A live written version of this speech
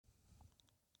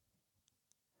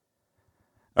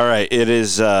All right, it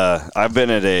is. I've been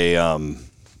at a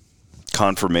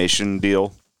confirmation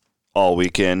deal all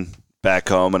weekend back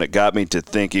home, and it got me to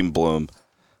thinking, Blum,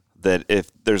 that if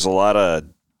there's a lot of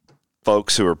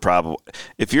folks who are probably,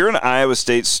 if you're an Iowa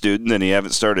State student and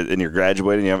you're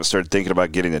graduating, you haven't started thinking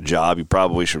about getting a job, you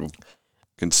probably should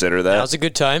consider that. Now's a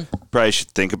good time. Probably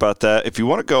should think about that. If you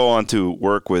want to go on to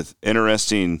work with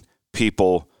interesting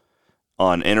people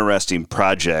on interesting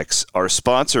projects, our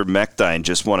sponsor, Mechdyne,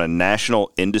 just won a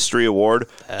National Industry Award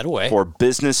for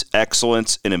Business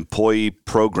Excellence in Employee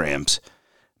Programs.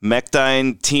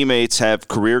 Mechdyne teammates have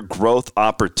career growth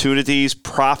opportunities,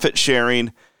 profit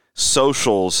sharing,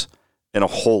 socials, and a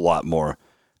whole lot more.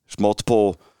 There's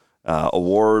multiple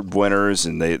award winners,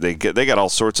 and they got all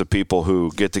sorts of people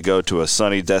who get to go to a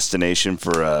sunny destination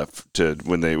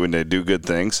when they do good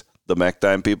things. The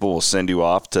Mechdyne people will send you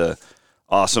off to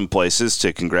awesome places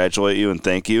to congratulate you and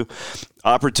thank you.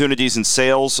 Opportunities in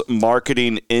sales,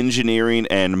 marketing, engineering,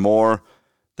 and more.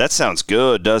 That sounds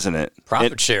good, doesn't it?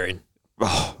 Profit sharing.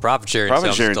 Profit sharing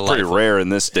is pretty rare in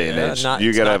this day and age.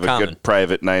 You got to have a good,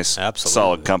 private, nice,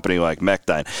 solid company like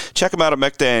Mechdyne. Check them out at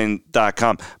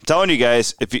mechdyne.com. I'm telling you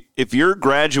guys, if you're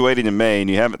graduating in May and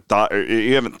you haven't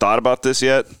thought about this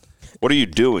yet, what are you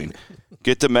doing?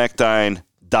 Get to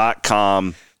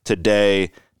mechdyne.com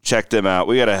today. Check them out.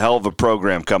 We got a hell of a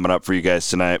program coming up for you guys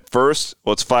tonight. First,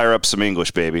 let's fire up some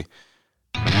English, baby.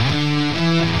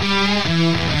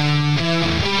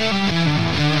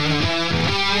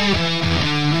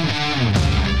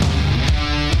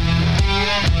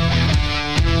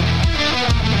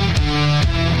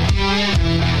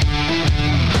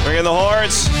 Bring in the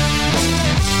horns.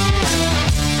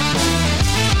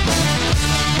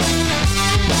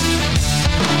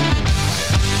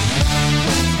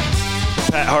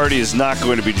 Pat Hardy is not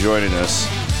going to be joining us.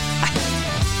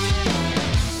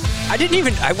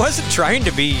 I wasn't trying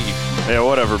to be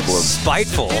whatever, Blum.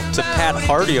 Spiteful to Pat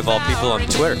Hardy of all people on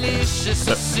Twitter.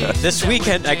 This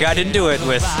weekend I got into it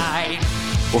with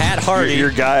Pat Hardy,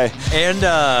 your guy, and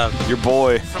your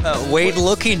boy, Wade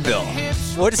Looking Bill.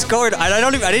 What is going on? I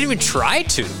didn't even try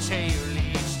to.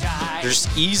 They're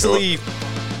just easily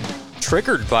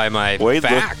triggered by my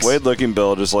facts. Wade Looking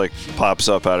Bill just like pops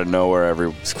up out of nowhere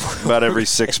about every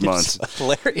 6 months.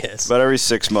 Hilarious. About every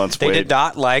 6 months, They did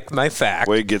not like my fact.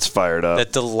 Wade gets fired up.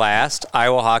 That the last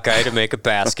Iowa Hawkeye to make a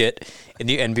basket in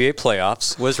the NBA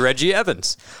playoffs was Reggie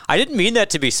Evans. I didn't mean that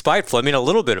to be spiteful. I mean a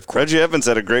little bit, of course. Reggie Evans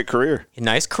had a great career. A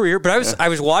nice career, but I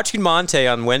was watching Monte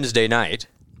on Wednesday night,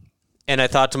 and I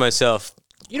thought to myself,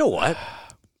 you know what?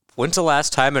 When's the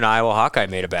last time an Iowa Hawkeye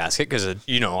made a basket? Because,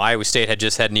 Iowa State had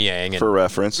just had Niang. For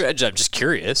reference. I'm just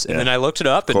curious. And then I looked it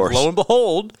up, and lo and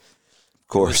behold,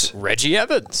 Reggie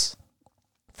Evans.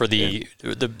 For they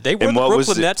were the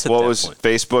Brooklyn Nets at that point. What was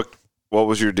Facebook? What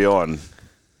was your deal on?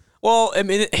 Well,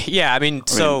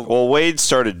 Wade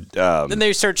started. Then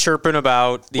they started chirping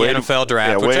about the NFL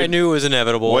draft, which I knew was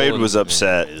inevitable. Wade was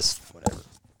upset.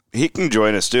 He can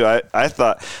join us, too. I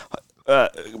thought...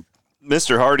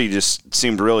 Mr. Hardy just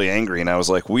seemed really angry, and I was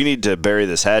like, we need to bury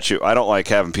this hatchet. I don't like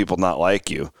having people not like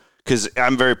you because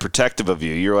I'm very protective of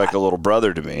you. You're like a little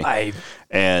brother to me. I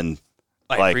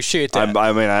appreciate that.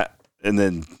 I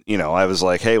was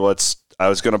like, hey, I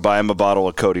was going to buy him a bottle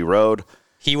of Cody Road.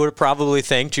 He would have probably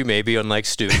thanked you, maybe, unlike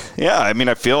Stu. Yeah, I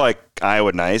feel like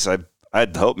Iowa nice.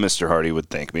 I'd hope Mr. Hardy would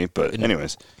thank me, but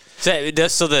anyways. So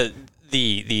the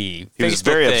he Facebook was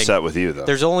very thing, upset with you, though.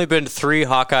 There's only been 3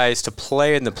 Hawkeyes to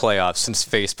play in the playoffs since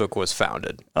Facebook was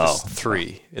founded. Just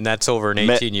 3, and that's over an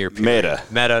 18-year period.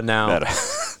 Meta now. And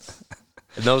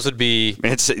those would be...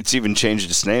 It's even changed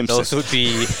its name. Those would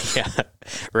be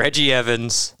Reggie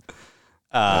Evans.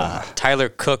 Tyler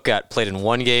Cook played in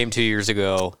 1 game 2 years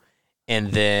ago,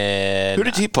 and then... Who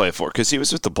did he play for? Because he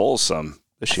was with the Bulls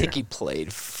this year. I think he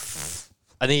played...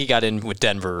 I think he got in with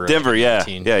Denver. Yeah.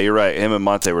 Yeah, you're right. Him and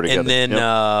Monte were together. And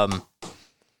then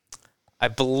I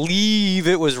believe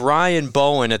it was Ryan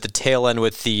Bowen at the tail end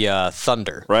with the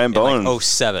Thunder. Ryan Bowen.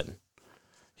 2007.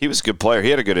 He was a good player. He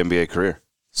had a good NBA career.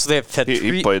 So they've had 3.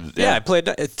 He played. Yeah, I played.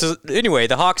 Anyway,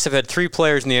 the Hawks have had 3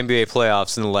 players in the NBA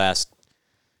playoffs in the last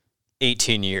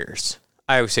 18 years.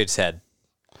 Iowa State's had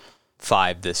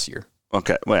 5 this year.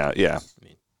 Okay. Well, yeah.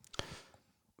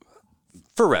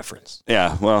 For reference.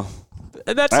 Yeah, well...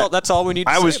 And that's all we need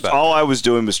to say about all I was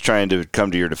doing was trying to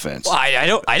come to your defense. Well,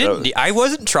 I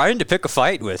wasn't trying to pick a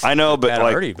fight with Pat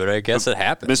Hardy, but I guess it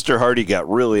happened. Mr. Hardy got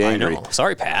really angry. I know.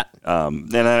 Sorry, Pat.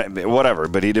 Whatever,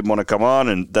 but he didn't want to come on,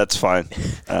 and that's fine.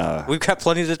 We've got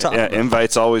plenty to talk about.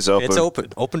 Invite's always open. It's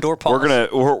open. Open door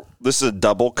policy. This is a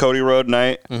double Cody Road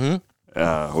night.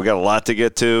 Mm-hmm. We got a lot to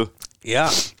get to.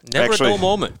 Yeah. Never a dull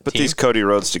moment. Put these Cody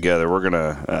Roads together. We're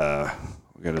gonna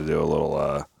We got to do a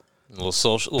little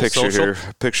social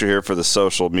picture here for the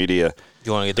social media.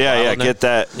 You want to get the bottle in there? Get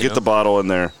that. Get the bottle in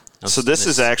there. So this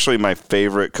is actually my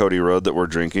favorite Cody Road that we're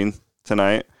drinking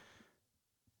tonight.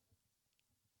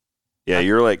 Yeah,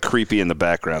 you're like creepy in the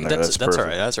background there. That's all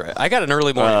right. That's all right. I got an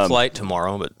early morning flight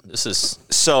tomorrow, but this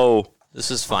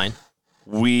is fine.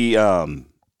 We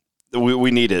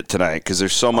need it tonight because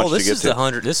there's so much to get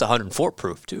to. This is 104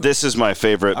 proof too. This is my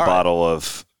favorite bottle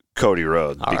of Cody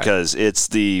Road because it's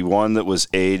the one that was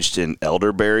aged in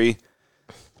elderberry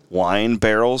wine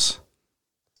barrels,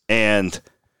 and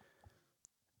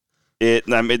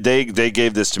they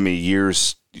gave this to me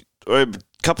a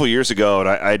couple years ago, and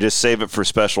I just save it for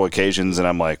special occasions, and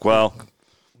I'm like, well,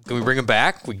 can we bring them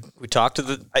back? We talked to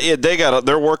the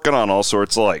they're working on all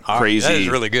sorts of like crazy. That is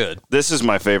really good. This is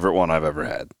my favorite one I've ever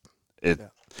had.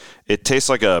 It tastes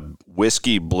like a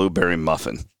whiskey blueberry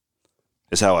muffin.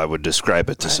 Is how I would describe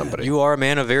it to somebody. You are a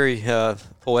man of very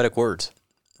poetic words.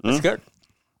 That's good.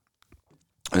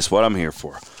 That's what I'm here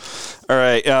for. All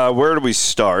right, where do we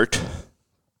start?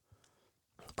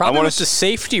 Probably with the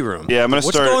safety room. Yeah, I'm going to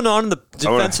start. What's going on in the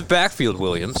defensive backfield,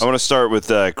 Williams? I want to start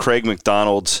with Craig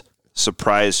McDonald's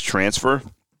surprise transfer.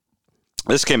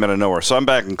 This came out of nowhere. So I'm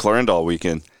back in Clarendon all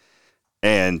weekend,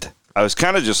 and I was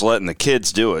kind of just letting the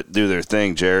kids do their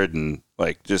thing, Jared, and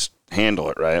like just handle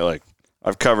it, right? Like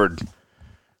I've covered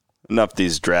enough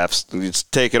these drafts.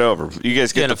 Just take it over. You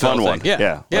guys get the fun one.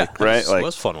 Yeah. Right? It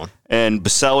was a fun one. And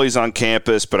Baselli's on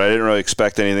campus, but I didn't really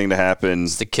expect anything to happen.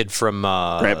 It's the kid from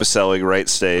Grant Baselli, Wright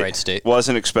State.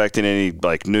 Wasn't expecting any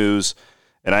like news,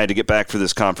 and I had to get back for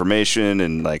this confirmation,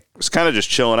 and like was kind of just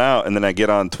chilling out. And then I get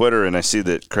on Twitter and I see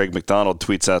that Craig McDonald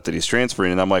tweets out that he's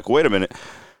transferring, and I'm like, wait a minute,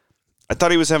 I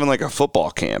thought he was having like a football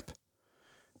camp.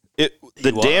 The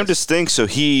damnedest thing. So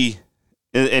he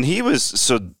was.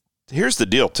 So here's the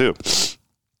deal too.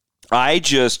 I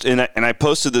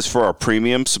posted this for our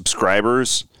premium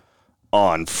subscribers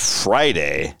on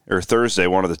Friday or Thursday,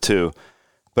 one of the two.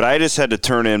 But I just had to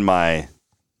turn in my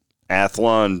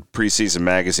Athlon preseason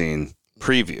magazine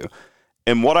preview.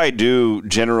 And what I do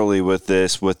generally with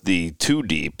this, with the two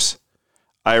deeps,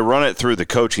 I run it through the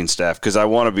coaching staff because I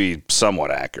want to be somewhat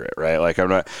accurate, right? Like I'm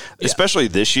not, especially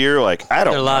this year. Like I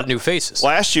don't. There are a lot of new faces.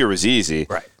 Last year was easy.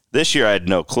 Right. This year I had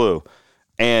no clue,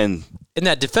 and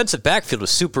that defensive backfield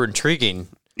was super intriguing.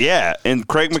 Yeah, and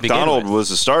Craig McDonald was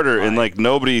the starter, and like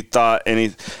nobody thought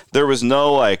there was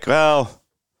no like, well,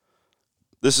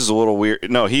 this is a little weird.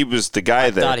 No, he was the guy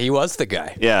I thought he was the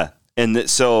guy. Yeah, and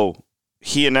so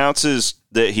he announces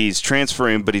that he's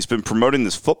transferring, but he's been promoting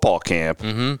this football camp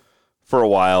for a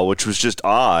while, which was just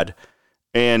odd.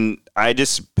 And I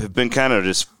just have been kind of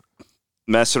just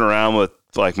messing around with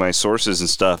like my sources and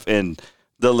stuff, and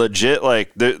the legit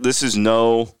this is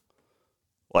no.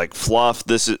 Like fluff,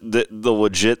 this is the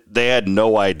legit. They had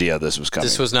no idea this was coming.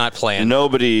 This was not planned.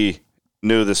 Nobody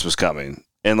knew this was coming.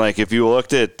 And like, if you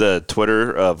looked at the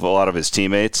Twitter of a lot of his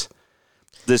teammates,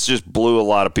 this just blew a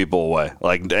lot of people away.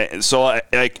 Like, so I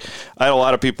had a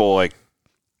lot of people like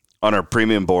on our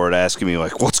premium board asking me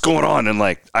like, "What's going on?" And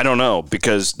like, I don't know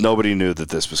because nobody knew that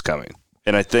this was coming.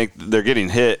 And I think they're getting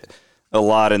hit a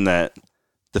lot in that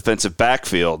defensive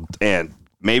backfield and.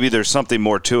 Maybe there's something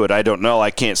more to it. I don't know.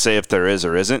 I can't say if there is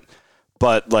or isn't.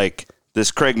 But, like, this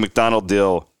Craig McDonald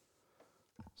deal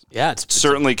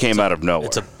certainly came out of nowhere.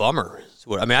 It's a bummer.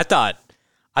 I mean, I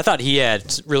thought he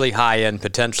had really high-end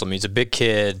potential. I mean, he's a big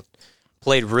kid,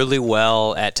 played really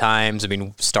well at times. I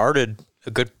mean, started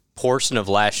a good portion of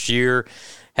last year,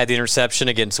 had the interception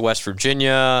against West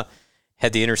Virginia,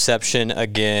 had the interception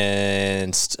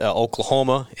against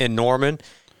Oklahoma in Norman.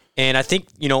 And I think,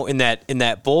 in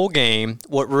that bowl game,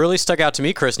 what really stuck out to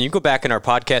me, Chris, and you can go back in our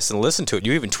podcast and listen to it.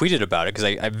 You even tweeted about it because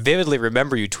I vividly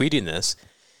remember you tweeting this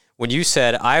when you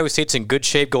said Iowa State's in good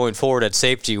shape going forward at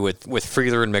safety with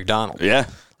Freeler and McDonald. Yeah.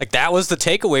 Like that was the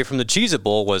takeaway from the Cheez-It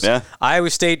Bowl was Iowa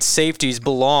State's safeties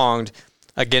belonged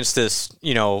against this,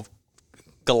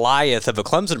 Goliath of a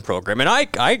Clemson program. And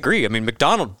I agree. I mean,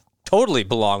 McDonald totally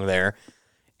belonged there.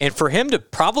 And for him to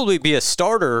probably be a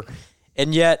starter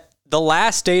and yet the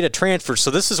last day to transfer, so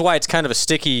this is why it's kind of a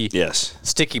sticky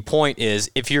point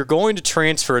is if you're going to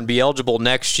transfer and be eligible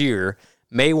next year,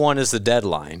 May 1 is the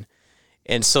deadline.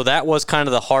 And so that was kind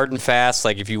of the hard and fast,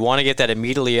 like if you want to get that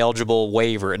immediately eligible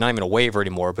waiver, not even a waiver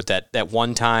anymore, but that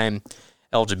one-time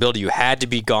eligibility, you had to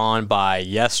be gone by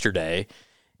yesterday.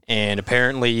 And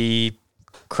apparently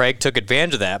Craig took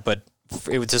advantage of that, but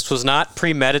this was not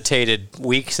premeditated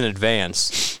weeks in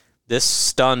advance. This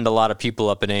stunned a lot of people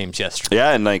up in Ames yesterday.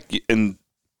 Yeah, and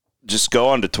just go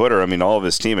onto Twitter. I mean, all of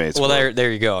his teammates. Well,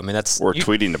 there you go. I mean, we're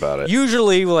tweeting about it.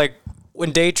 Usually, like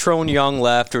when Datrone Young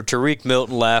left or Tariq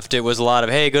Milton left, it was a lot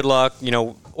of, hey, good luck,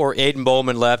 or Aiden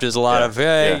Bowman left, it was a lot of,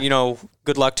 hey,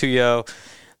 good luck to you.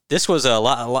 This was a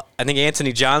lot. I think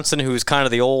Anthony Johnson, who's kind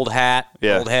of the old head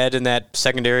in that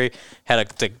secondary, had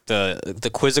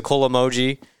the quizzical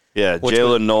emoji. Yeah,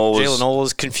 Jalen Noel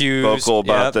was confused. Vocal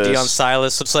about this. Deion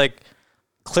Silas. So it's like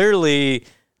clearly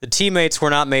the teammates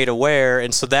were not made aware,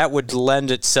 and so that would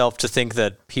lend itself to think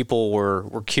that people were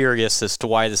curious as to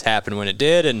why this happened when it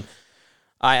did. And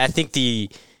I think the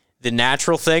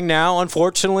natural thing now,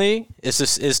 unfortunately,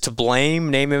 is to blame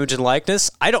name, image, and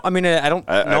likeness. I don't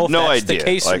know if that's the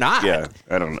case or not. Yeah,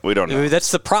 we don't know.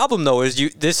 That's the problem, though.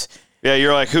 Yeah,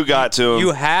 you're like, who got to him?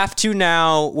 You have to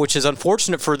now, which is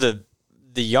unfortunate for the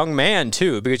young man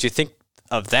too, because you think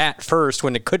of that first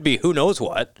when it could be who knows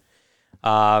what. So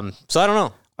I don't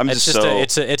know.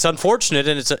 It's unfortunate,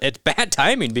 and it's bad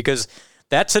timing because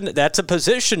that's a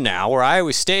position now where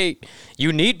Iowa State,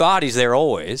 you need bodies there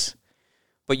always.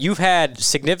 But you've had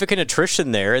significant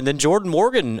attrition there, and then Jordan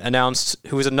Morgan announced,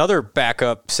 who was another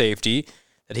backup safety,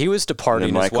 that he was departing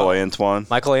as well.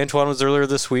 Michael Antoine was earlier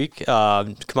this week.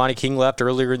 Kamani King left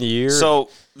earlier in the year. So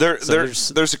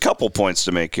there's a couple points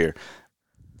to make here.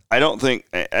 I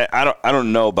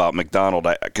don't know about McDonald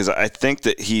because I think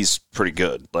that he's pretty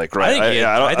good. Like, right?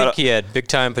 I think he had big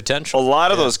time potential. A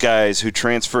lot of those guys who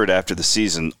transferred after the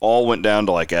season all went down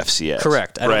to like FCS.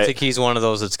 Correct. I don't think he's one of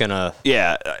those that's gonna.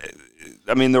 Yeah.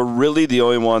 I mean, they're really the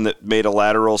only one that made a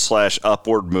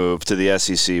lateral/upward move to the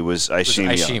SEC was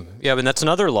Ishim. Yeah, but that's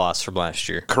another loss from last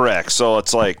year. Correct. So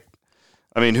it's like,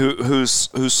 I mean, who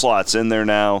slots in there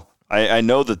now? I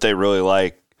know that they really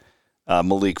like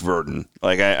Malik Verdon.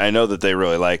 Like I know that they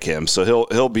really like him, so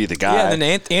he'll be the guy. Yeah, and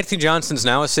then Anthony Johnson's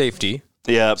now a safety.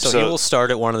 Yeah, so he will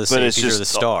start at one of the safeties or the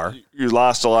star. You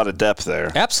lost a lot of depth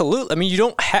there. Absolutely. I mean, you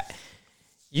don't have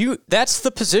that's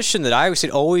the position that Iowa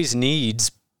State always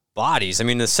needs bodies. I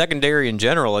mean, the secondary in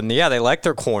general, and yeah, they like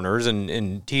their corners, and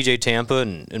TJ Tampa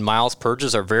and Miles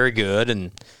Purchase are very good,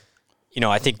 and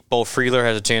I think Bo Freeler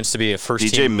has a chance to be a first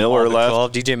DJ team. Miller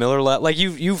left. DJ Miller left. Like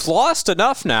you've lost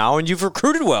enough now, and you've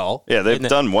recruited well. Yeah, they've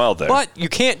done well there. But you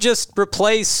can't just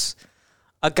replace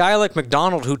a guy like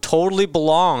McDonald who totally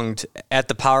belonged at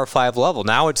the Power 5 level.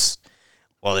 Now it's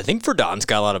I think Verdon's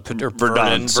got a lot of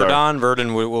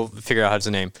Verdon. We'll figure out how's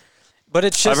the name. But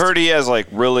it's just, I've heard he has like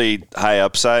really high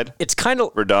upside. It's kind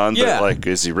of Verdon, but like,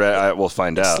 is he ready? We'll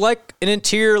find out. It's like an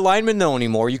interior lineman though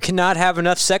anymore. You cannot have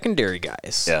enough secondary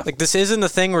guys. Yeah. Like this isn't the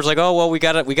thing where it's like, oh well, we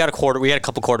got a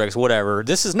couple quarterbacks, whatever.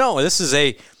 This is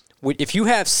if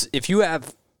you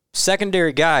have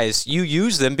secondary guys, you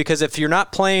use them because if you're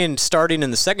not playing starting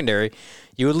in the secondary,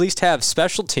 you at least have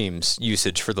special teams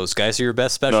usage for those guys. You're your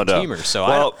best special teamers.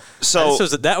 So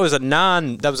that was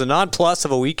a non plus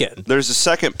of a weekend. There's a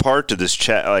second part to this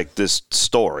chat, like this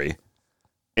story,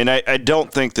 and I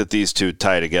don't think that these two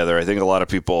tie together. I think a lot of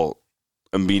people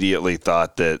immediately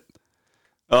thought that,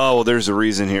 oh, well, there's a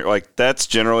reason here. Like that's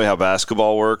generally how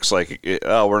basketball works. Like,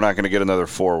 we're not going to get another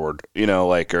forward,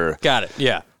 or got it.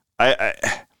 Yeah.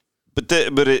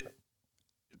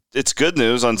 It's good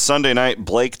news. On Sunday night,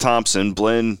 Blake Thompson,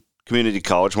 Blinn Community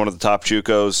College, one of the top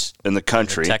JUCOs in the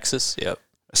country. Texas, yep.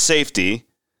 A safety,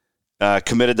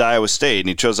 committed to Iowa State, and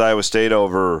he chose Iowa State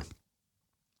over,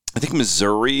 I think,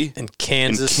 Missouri and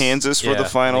Kansas. Were the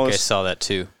finalists. I think I saw that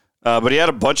too. But he had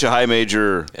a bunch of high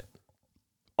major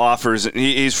offers.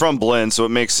 He's from Blinn, so it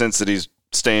makes sense that he's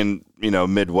staying,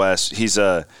 Midwest. He's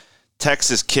a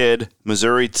Texas kid,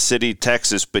 Missouri City,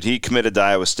 Texas, but he committed to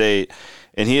Iowa State.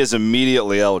 And he is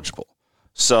immediately eligible.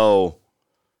 So,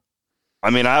 I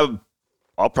mean, I'll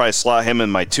probably slot him in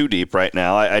my 2 deep right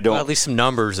now. I don't. Well, at least some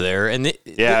numbers there,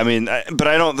 but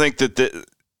I don't think that.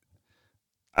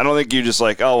 I don't think you just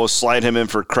like, we'll slide him in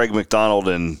for Craig McDonald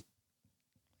and.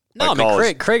 No,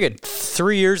 Craig had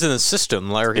 3 years in the system.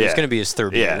 Like he was going to be his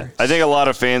third year. I think a lot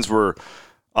of fans were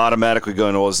automatically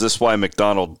going, "Well, is this why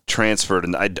McDonald transferred?"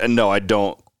 And I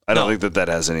don't. I don't think that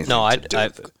has anything to do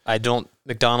with it. I don't.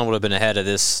 McDonald would have been ahead of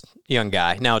this young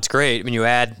guy. Now, it's great when you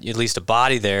add at least a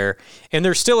body there. And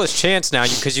there still is chance now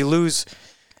because you lose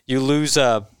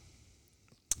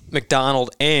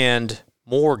McDonald and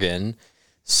Morgan.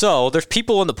 So there's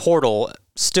people in the portal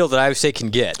still that Iowa State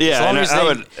can get. Yeah, I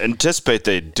would anticipate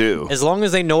they do. As long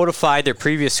as they notify their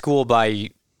previous school by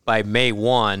May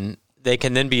 1, they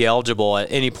can then be eligible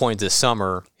at any point this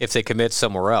summer if they commit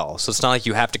somewhere else. So it's not like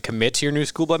you have to commit to your new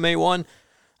school by May 1.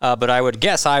 But I would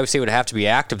guess Iowa State would have to be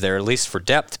active there, at least for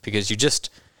depth, because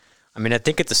I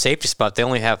think at the safety spot, they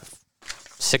only have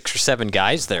 6 or 7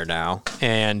 guys there now.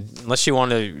 And unless you want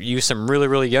to use some really,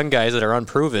 really young guys that are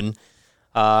unproven,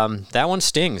 that one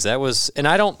stings. And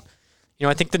I don't,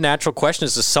 I think the natural question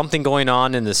is something going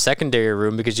on in the secondary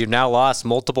room because you've now lost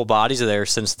multiple bodies there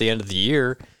since the end of the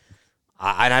year.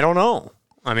 And I don't know.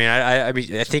 I mean,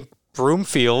 I think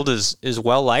Broomfield is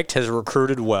well liked, has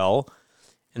recruited well,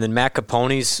 and then Matt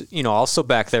Capone's also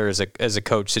back there as a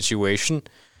coach situation.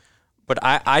 But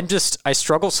I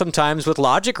struggle sometimes with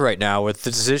logic right now with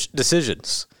the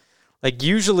decisions. Like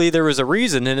usually there was a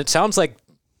reason, and it sounds like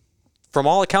from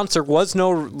all accounts there was no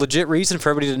legit reason for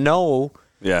everybody to know.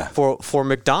 Yeah. For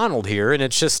McDonald here, and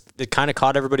it kind of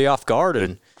caught everybody off guard.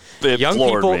 And it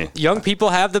young people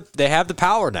have the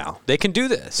power now. They can do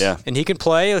this. Yeah. And he can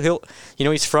play.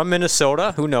 He's from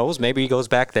Minnesota. Who knows? Maybe he goes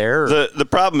back there. The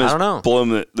problem is, I don't know.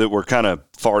 Blum, that we're kind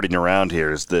of farting around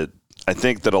here is that I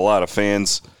think that a lot of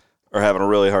fans are having a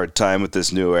really hard time with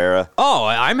this new era. Oh,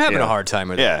 I'm having a hard time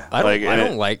with it. Yeah. I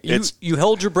don't like you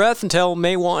held your breath until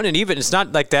May 1, and even it's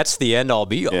not like that's the end all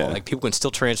be all. Yeah. Like people can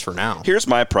still transfer now. Here's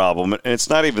my problem, and it's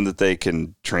not even that they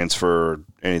can transfer or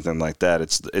anything like that.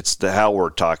 It's the how we're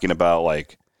talking about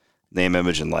like name,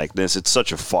 image, and likeness. It's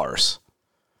such a farce.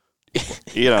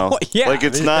 Well, yeah, like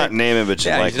it's not name, image,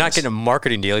 and likeness. He's not getting a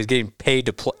marketing deal. He's getting paid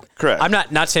to play. Correct. I'm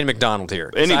not saying McDonald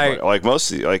here. Anybody, like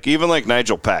mostly, like even like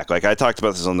Nigel Pack. Like I talked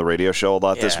about this on the radio show a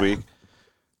lot this week.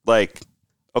 Like,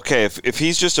 okay, if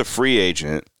he's just a free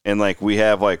agent and like we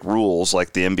have like rules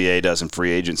like the NBA does in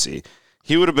free agency,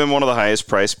 he would have been one of the highest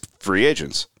priced free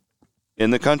agents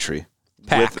in the country.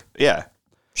 Pack.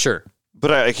 Sure.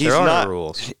 But he's there are not. No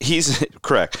rules. He's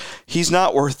correct. He's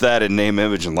not worth that in name,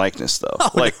 image, and likeness, though.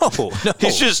 Oh, like, no.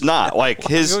 He's just not. Like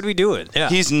his. What are we doing? Yeah.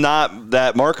 He's not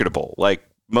that marketable. Like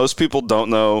most people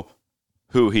don't know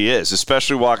who he is,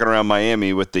 especially walking around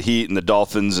Miami with the Heat and the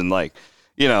Dolphins, and like,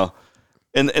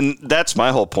 and that's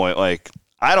my whole point. Like,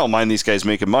 I don't mind these guys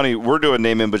making money. We're doing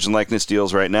name, image, and likeness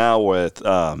deals right now with,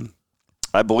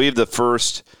 I believe the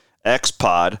first X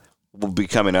Pod will be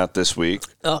coming out this week.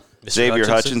 Oh. Xavier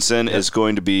Hutchinson is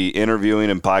going to be interviewing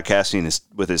and podcasting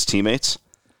with his teammates.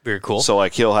 Very cool. So,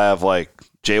 like, he'll have, like,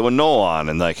 Jalen Noel on,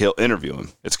 and, like, he'll interview him.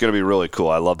 It's going to be really cool.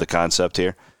 I love the concept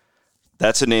here.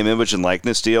 That's a name, image, and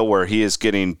likeness deal where he is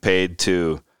getting paid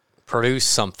to produce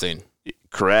something.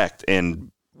 Correct.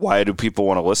 And why do people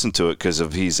want to listen to it? Because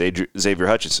he's Xavier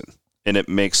Hutchinson. And it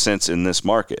makes sense in this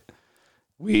market.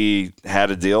 We had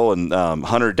a deal, and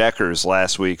Hunter Deckers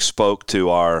last week spoke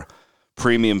to our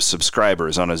premium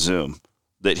subscribers on a Zoom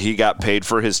that he got paid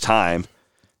for his time,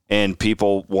 and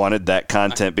people wanted that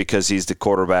content because he's the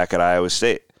quarterback at Iowa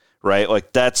State, right?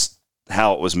 Like that's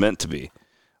how it was meant to be.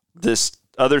 This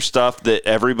other stuff that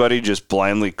everybody just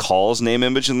blindly calls name,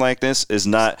 image, and likeness is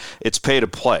not. It's pay to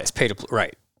play. It's pay to play,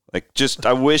 right? Like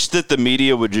I wish that the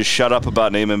media would just shut up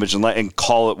about name, image, and likeness and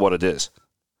call it what it is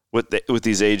with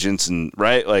these agents and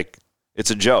right. Like it's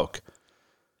a joke.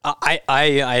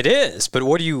 It is, but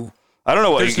what do you? I don't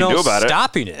know what you can do about it. There's no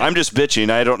stopping it. I'm just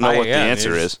bitching. I don't know what the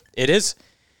answer is. It is.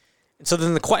 So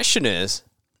then the question is,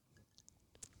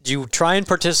 do you try and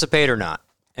participate or not?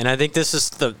 And I think this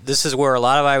is where a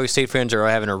lot of Iowa State fans are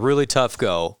having a really tough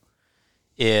go.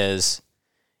 It's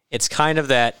kind of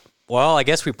that, well, I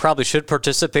guess we probably should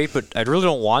participate, but I really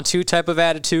don't want to type of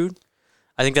attitude.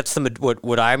 I think that's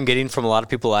what I'm getting from a lot of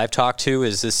people I've talked to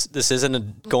is this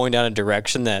isn't going down a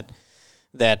direction that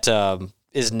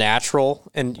is natural.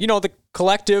 And, the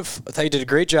collective, I thought you did a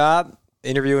great job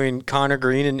interviewing Connor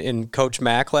Green and Coach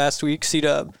Mack last week,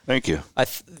 C-Dub. Thank you. I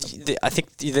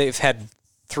think they've had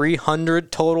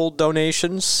 300 total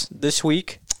donations this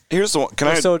week. Here's the one.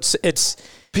 So it's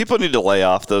people need to lay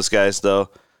off those guys, though.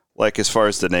 Like, as far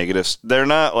as the negatives, they're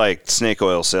not like snake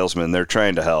oil salesmen. They're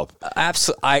trying to help.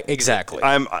 Absolutely. Exactly.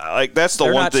 I'm like, that's the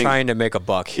they're one not thing. Trying to make a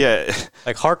buck here. Yeah.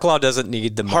 Like, Harklaw doesn't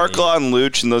need the money. Harklaw and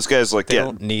Luch and those guys, like, they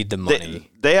don't need the money.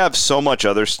 They have so much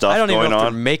other stuff going on. I don't even know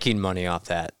if they're making money off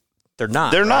that. They're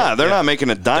not. They're not. They're not making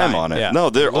a dime on it. Yeah. No,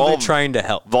 they're all trying to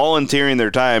help. Volunteering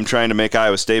their time, trying to make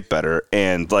Iowa State better.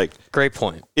 And, like, great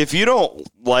point. If you don't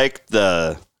like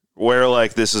where,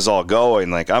 like, this is all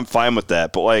going, like, I'm fine with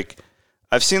that. But, like,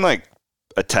 I've seen, like,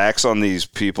 attacks on these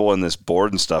people and this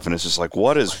board and stuff, and it's just like,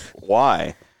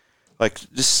 why? Like,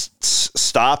 just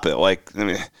stop it. Like, I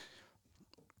mean,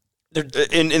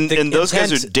 and those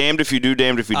guys are damned if you do,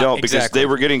 damned if you don't, because they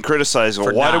were getting criticized.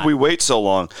 Well, why did we wait so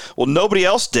long? Well, nobody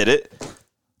else did it,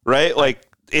 right? Like,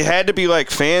 it had to be like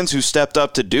fans who stepped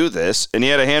up to do this, and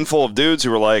you had a handful of dudes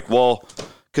who were like, well,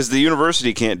 because the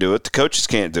university can't do it, the coaches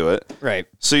can't do it. Right.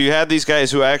 So you had these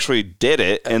guys who actually did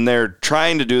it, and they're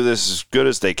trying to do this as good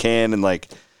as they can. And, like,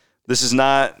 this is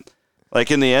not – like,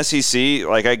 in the SEC,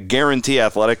 like, I guarantee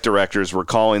athletic directors were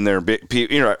calling their big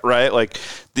 – right? Like,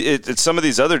 it's some of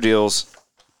these other deals,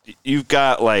 you've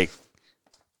got, like,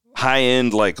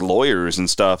 high-end, like, lawyers and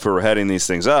stuff who are heading these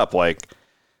things up. Like –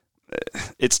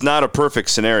 it's not a perfect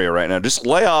scenario right now. Just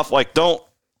lay off. Like, don't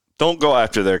go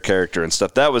after their character and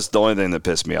stuff. That was the only thing that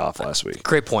pissed me off last week.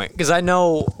 Great point. Because I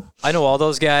know all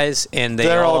those guys, and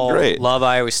they're all great. Love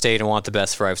Iowa State and want the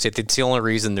best for Iowa State. It's the only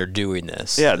reason they're doing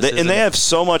this. Yeah, they have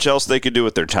so much else they could do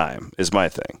with their time, is my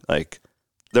thing. Like,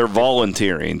 they're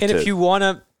volunteering. And if you want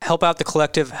to help out the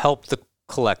collective, help the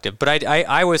collective. But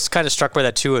I was kind of struck by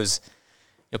that, too, as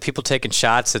people taking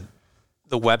shots at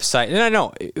the website. And I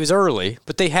know it was early,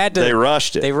 but they had to. They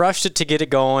rushed it. They rushed it to get it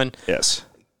going. Yes.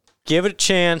 Give it a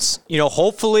chance.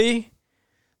 Hopefully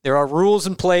there are rules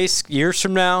in place years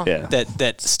from now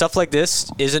that stuff like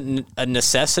this isn't a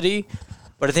necessity.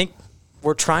 But I think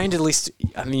we're trying to at least,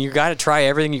 you got to try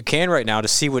everything you can right now to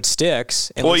see what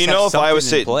sticks. Well, if Iowa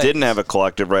State didn't have a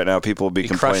collective right now, people would be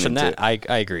complaining that. Too.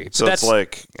 I agree. So that's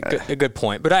like a good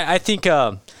point. But I think,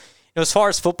 as far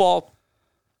as football,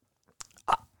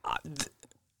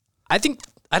 I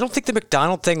don't think the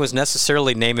McDonald thing was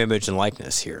necessarily name, image, and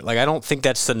likeness here. Like, I don't think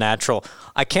that's the natural.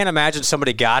 I can't imagine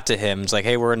somebody got to him. It's like,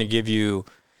 hey, we're going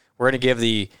to give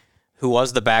who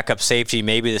was the backup safety,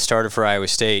 maybe the starter for Iowa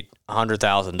State,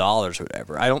 $100,000 or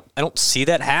whatever. I don't see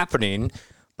that happening.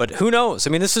 But who knows? I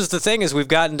mean, this is the thing, is we've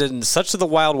gotten to such of the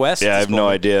Wild West. Yeah, I have no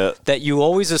idea. That you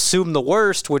always assume the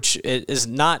worst, which is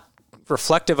not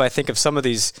reflective, I think, of some of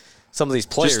these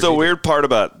players. Just the weird part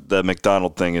about the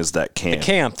McDonald thing is that camp. The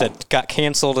camp that got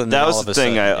canceled, and that all was of the a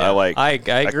thing sudden, I like. I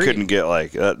agree. I couldn't get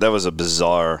that was a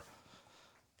bizarre.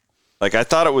 Like, I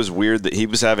thought it was weird that he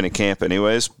was having a camp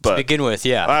anyways, but to begin with,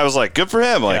 yeah, I was like, good for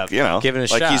him. Like, giving a like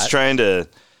shot. He's trying to,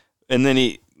 and then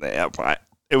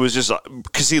it was just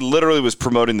because he literally was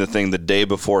promoting the thing the day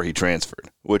before he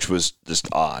transferred, which was just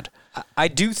odd. I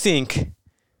do think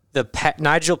the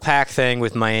Nigel Pack thing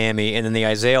with Miami, and then the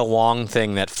Isaiah Wong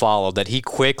thing that followed, that he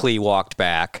quickly walked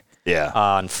back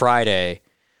on Friday.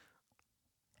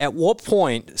 At what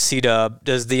point, C-Dub,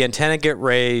 does the antenna get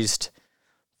raised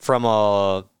from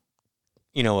a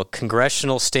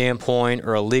congressional standpoint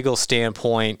or a legal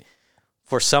standpoint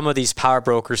for some of these power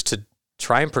brokers to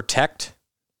try and protect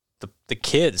the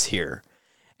kids here?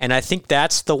 And I think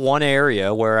that's the one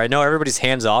area where I know everybody's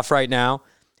hands off right now,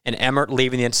 and Emmert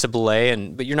leaving the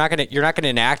NCAA, but you're not going to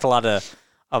enact a lot of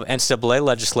NCAA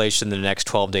legislation in the next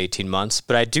 12 to 18 months.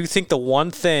 But I do think the one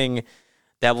thing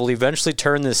that will eventually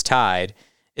turn this tide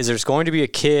is there's going to be a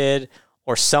kid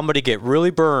or somebody get really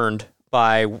burned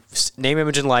by name,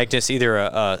 image, and likeness, either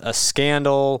a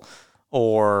scandal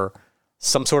or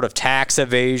some sort of tax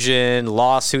evasion,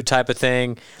 lawsuit type of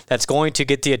thing that's going to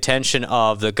get the attention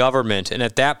of the government. And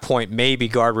at that point, maybe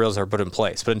guardrails are put in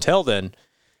place. But until then,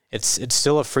 it's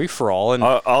still a free-for-all. And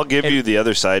I'll give you the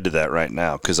other side to that right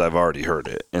now, because I've already heard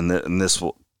it. And this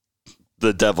will,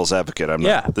 the devil's advocate,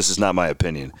 this is not my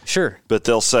opinion. Sure. But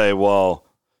they'll say, well,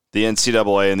 the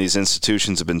NCAA and these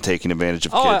institutions have been taking advantage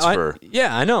of kids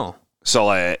Yeah, I know.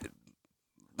 So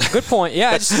good point.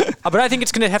 Yeah, but I think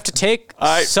it's going to have to take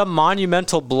some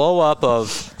monumental blow up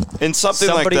of and something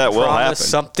like that will happen.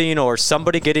 Something, or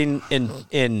somebody getting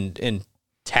in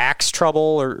tax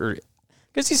trouble, or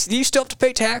because you still have to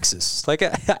pay taxes. Like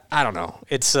I don't know.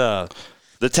 It's the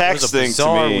tax thing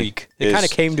to me. Week. It kind of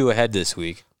came to a head this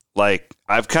week. Like,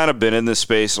 I've kind of been in this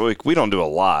space. Like, we don't do a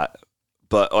lot,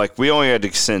 but like we only had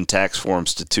to send tax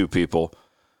forms to 2 people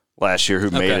last year who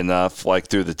made enough, like,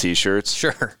 through the T-shirts.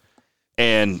 Sure.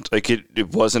 And like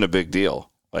it wasn't a big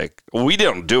deal. Like, we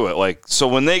don't do it. Like, so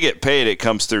when they get paid, it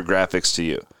comes through Graphics to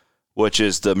You, which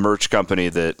is the merch company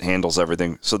that handles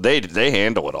everything. So they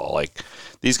handle it all. Like,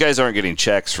 these guys aren't getting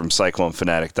checks from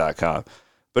CycloneFanatic.com.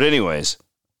 But anyways,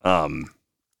 we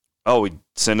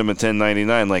send them a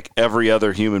 1099 like every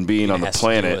other human being on the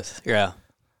planet. Yeah.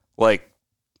 Like,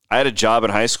 I had a job in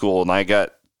high school and I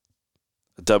got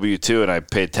a W-2 and I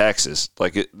paid taxes.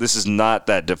 Like, this is not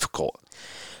that difficult.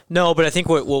 No, but I think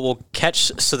what we'll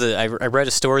catch. So I read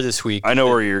a story this week. I know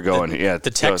where you're going. The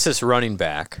Texas running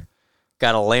back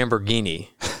got a Lamborghini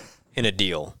in a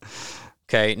deal.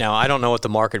 Okay, now I don't know what the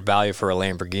market value for a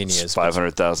Lamborghini is.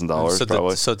 $500,000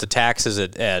 probably. So the tax is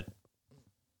at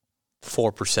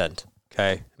 4%.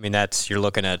 Okay, I mean you're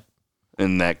looking at.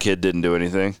 And that kid didn't do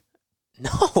anything. No,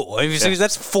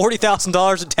 that's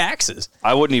 $40,000 in taxes.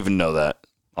 I wouldn't even know that.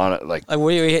 On it, like,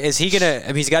 is he gonna? I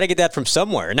mean, he's got to get that from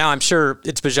somewhere. Now, I'm sure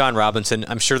it's Bijan Robinson.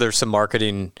 I'm sure there's some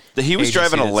marketing. He was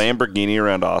driving a Lamborghini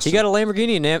around Austin. He got a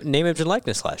Lamborghini in name, image, and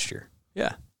likeness last year.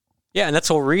 Yeah, and that's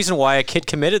the whole reason why a kid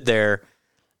committed there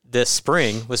this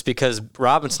spring was because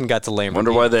Robinson got the Lamborghini.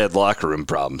 Wonder why they had locker room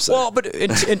problems there. Well, but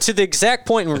and to the exact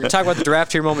point, and we're going to talk about the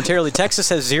draft here momentarily. Texas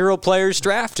has 0 players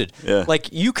drafted. Yeah,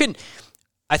 like you can.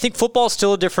 I think football's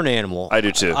still a different animal. I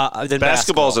do too. Than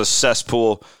Basketball's a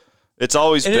cesspool. It's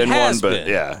always And been it has one, but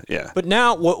been. yeah. But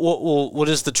now, what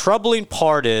is the troubling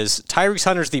part is Tyrese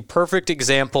Hunter's the perfect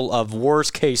example of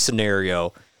worst case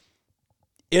scenario.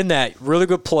 In that, really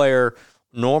good player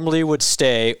normally would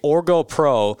stay or go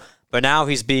pro, but now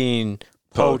he's being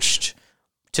poached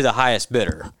to the highest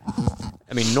bidder.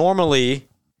 I mean, normally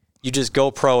you just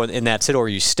go pro and that's it, or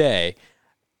you stay.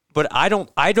 But I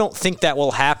don't think that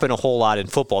will happen a whole lot in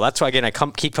football. That's why, again, I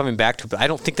keep coming back to it. But I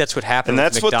don't think that's what happened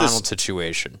with the McDonald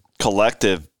situation.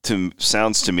 Collective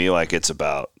sounds to me like it's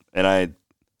about, and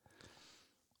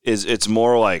it's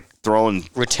more like throwing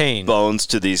bones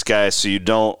to these guys so you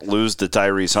don't lose the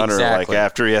Tyrese Hunter. Exactly. Like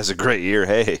after he has a great year,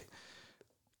 hey,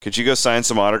 could you go sign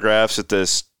some autographs at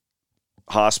this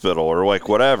hospital or like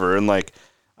whatever? And like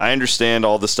I understand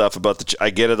all the stuff about I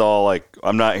get it all. Like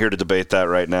I'm not here to debate that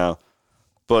right now.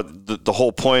 But the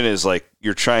whole point is, like,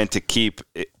 you're trying to keep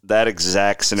that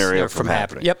exact scenario from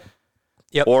happening. Yep.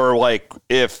 Or, like,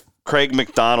 if Craig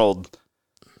McDonald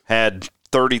had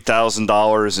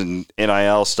 $30,000 in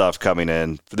NIL stuff coming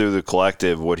in through the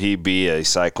collective, would he be a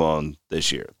Cyclone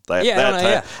this year? I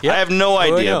have no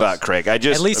idea about Craig. At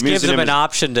least gives him an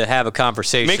option to have a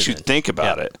conversation. Makes you think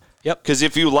about it. Yep. Because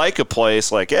if you like a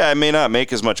place, like, I may not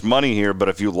make as much money here, but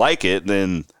if you like it,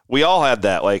 then we all have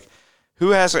that. Like, who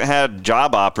hasn't had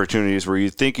job opportunities where you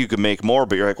think you could make more,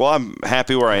 but you're like, well, I'm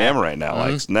happy where I am right now.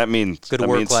 Mm-hmm. Like, and that means good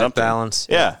work-life balance.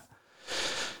 Yeah.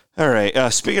 All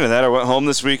right. Speaking of that, I went home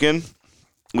this weekend.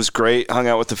 It was great. Hung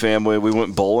out with the family. We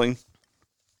went bowling.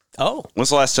 Oh. When's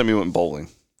the last time you went bowling?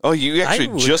 Oh, you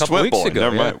actually just went bowling. Ago,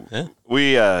 Never mind. Yeah.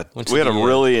 We had a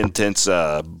really intense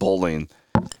bowling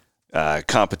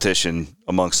competition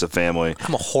amongst the family.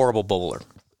 I'm a horrible bowler.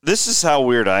 This is how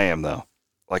weird I am, though.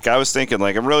 Like, I was thinking,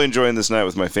 like, I'm really enjoying this night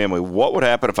with my family. What would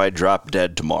happen if I dropped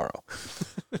dead tomorrow?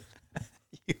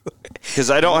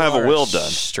 Because I don't have a will done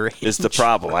is the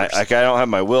problem. I don't have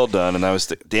my will done, and I was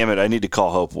damn it, I need to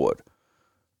call Hope Wood.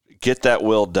 Get that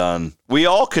will done. We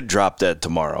all could drop dead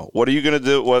tomorrow. What are you going to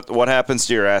do? What happens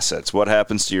to your assets? What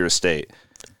happens to your estate?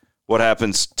 What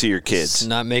happens to your kids? It's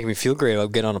not making me feel great. I'll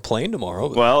get on a plane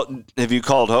tomorrow. Well, have you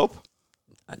called Hope?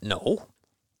 No.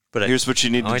 But here's what you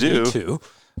need to do. I need to.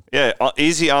 Yeah,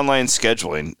 easy online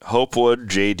scheduling.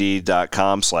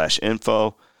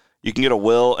 HopewoodJD.com/info. You can get a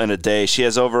will in a day. She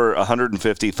has over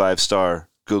 150 5-star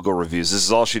Google reviews. This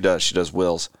is all she does. She does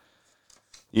wills.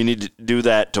 You need to do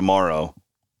that tomorrow.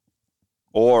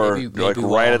 Or maybe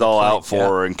write it all out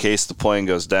for her in case the plane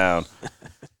goes down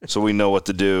so we know what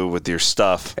to do with your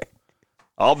stuff.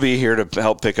 I'll be here to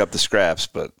help pick up the scraps,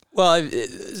 but... Well,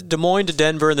 Des Moines to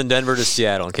Denver and then Denver to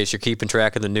Seattle, in case you're keeping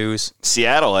track of the news.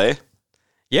 Seattle, eh?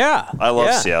 Yeah. I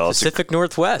love Seattle. Pacific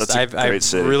Northwest. I've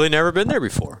really never been there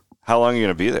before. How long are you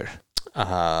going to be there?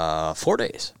 4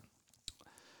 days.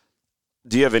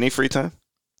 Do you have any free time?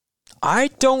 I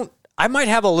don't. I might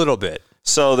have a little bit.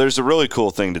 So there's a really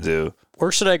cool thing to do.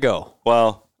 Where should I go?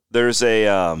 Well, there's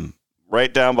a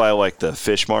right down by like the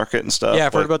fish market and stuff. Yeah,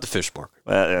 I've heard about the fish market.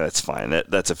 That's fine.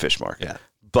 That's a fish market. Yeah.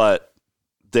 But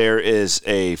there is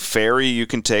a ferry you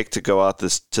can take to go out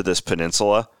to this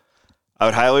peninsula. I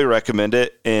would highly recommend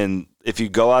it. And if you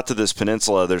go out to this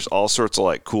peninsula, there's all sorts of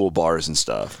like cool bars and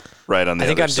stuff right on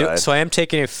the other side. So I am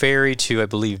taking a ferry to, I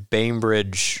believe,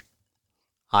 Bainbridge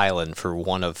Island for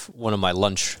one of my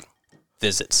lunch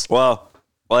visits. Well,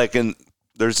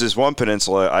 there's this one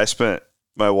peninsula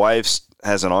my wife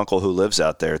has an uncle who lives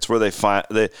out there. It's where they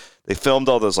filmed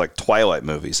all those like Twilight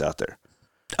movies out there.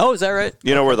 Oh, is that right?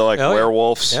 You know where the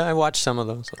werewolves? Yeah, I watched some of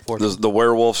those. The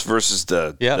werewolves versus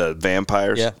the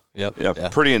vampires. Yeah.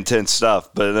 Pretty intense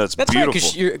stuff, but that's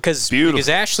beautiful. Right, because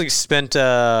Ashley spent.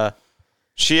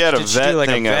 She had a vet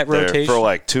thing out there for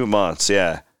like 2 months,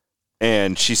 yeah,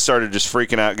 and she started just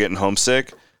freaking out, getting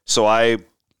homesick. So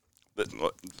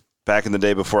back in the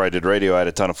day before I did radio, I had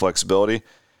a ton of flexibility,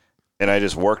 and I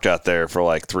just worked out there for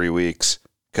like 3 weeks.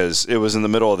 Because it was in the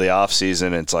middle of the off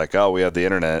season, and it's like, oh, we have the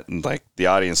internet, and like the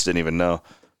audience didn't even know.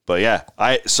 But yeah,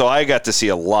 I got to see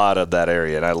a lot of that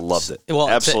area, and I loved it. Well,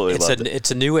 absolutely loved it. It's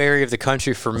a new area of the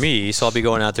country for me, so I'll be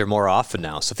going out there more often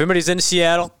now. So if anybody's in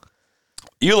Seattle,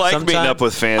 you like meeting up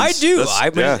with fans. I do.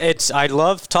 I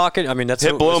love talking. I mean, that's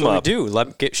what we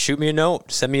do. Shoot me a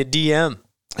note, send me a DM.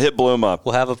 Hit Blum up.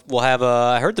 We'll have a.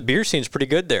 I heard the beer scene's pretty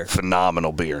good there.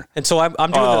 Phenomenal beer. And so I'm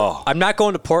doing. I'm not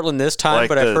going to Portland this time,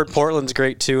 but I've heard Portland's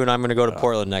great too, and I'm going to go to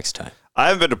Portland next time. I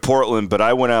haven't been to Portland, but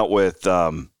I went out with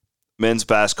men's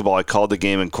basketball. I called the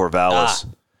game in Corvallis,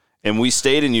 and we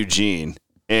stayed in Eugene.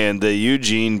 And the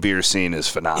Eugene beer scene is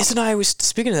phenomenal. Isn't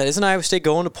Iowa State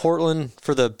going to Portland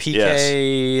for the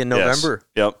PK in November?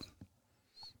 Yes. Yep.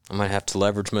 I might have to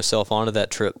leverage myself onto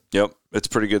that trip. Yep, it's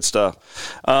pretty good stuff.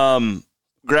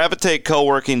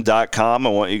 gravitatecoworking.com. I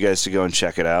want you guys to go and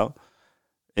check it out.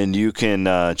 And you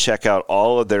can check out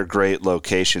all of their great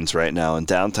locations right now in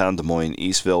downtown Des Moines,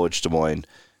 East Village, Des Moines,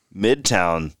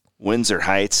 Midtown, Windsor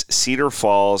Heights, Cedar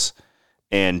Falls,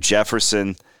 and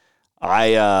Jefferson.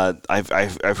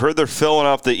 I've heard they're filling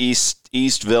up the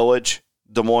East Village,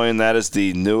 Des Moines. That is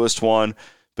the newest one.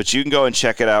 But you can go and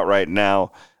check it out right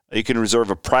now. You can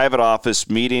reserve a private office,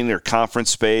 meeting, or conference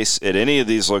space at any of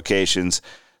these locations.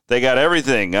 They got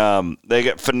everything. They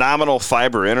got phenomenal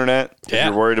fiber internet. Yeah. If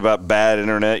you're worried about bad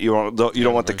internet, you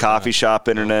don't want the coffee shop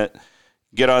internet.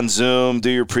 Get on Zoom, do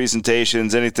your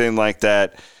presentations, anything like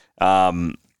that.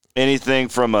 Anything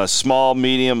from a small,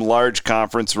 medium, large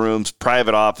conference rooms,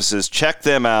 private offices. Check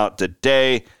them out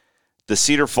today. The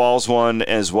Cedar Falls one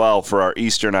as well for our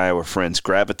Eastern Iowa friends.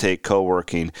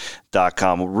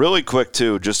 gravitatecoworking.com. Really quick,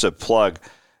 too, just a plug.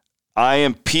 I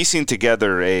am piecing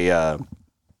together a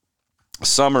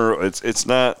summer. It's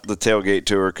not the tailgate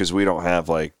tour because we don't have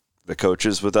like the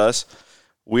coaches with us.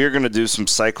 We are going to do some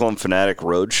Cyclone Fanatic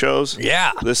road shows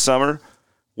this summer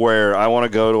where I want to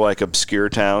go to like obscure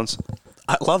towns.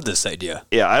 I love this idea.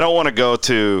 Yeah, I don't want to go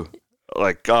to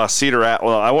like Cedar.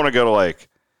 Well, I want to go to like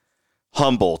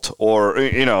Humboldt or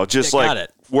just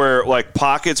where like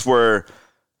pockets where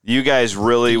you guys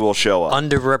really will show up.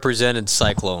 Underrepresented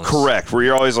cyclones. Correct. Where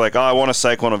you're always like, I want a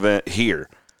cyclone event here.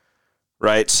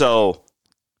 Right? So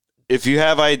if you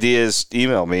have ideas,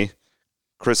 email me,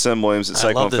 Chris M. Williams at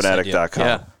CycloneFanatic.com.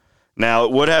 Yeah. Now,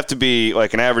 it would have to be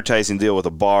like an advertising deal with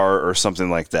a bar or something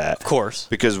like that. Of course.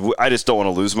 Because I just don't want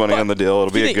to lose money on the deal.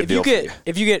 It'll be a good deal for you.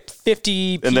 If you get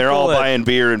 50 people. And they're all buying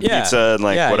beer and pizza and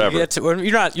whatever.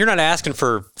 You're not asking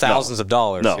for thousands of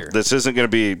dollars here. No, this isn't going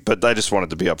to be, but I just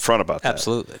wanted to be upfront about that.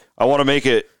 Absolutely. I want to make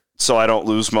it so I don't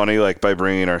lose money like by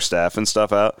bringing our staff and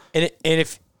stuff out. And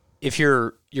if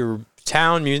your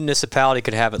town municipality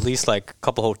could have at least like a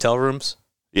couple hotel rooms.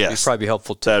 Yes. It'd probably be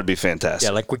helpful too. That'd be fantastic.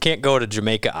 Yeah, like we can't go to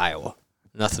Jamaica, Iowa.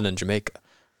 Nothing in Jamaica.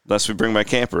 Unless we bring my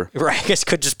camper. Right, I guess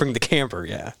could just bring the camper,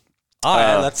 yeah. Oh,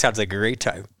 yeah, that sounds like a great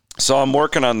time. So I'm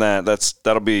working on that.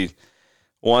 That'll be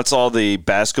once all the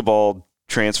basketball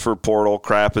transfer portal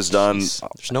crap is done.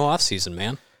 There's no off season,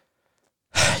 man.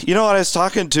 You know what? I was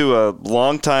talking to a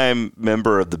longtime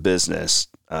member of the business.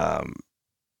 I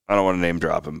don't want to name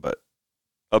drop him, but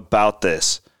about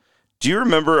this. Do you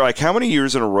remember, like, how many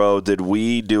years in a row did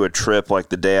we do a trip like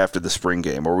the day after the spring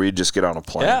game where we'd just get on a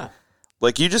plane? Yeah.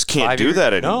 Like, you just can't do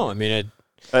that anymore. No, I mean,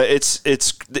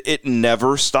 it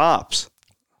never stops.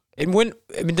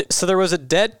 And so there was a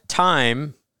dead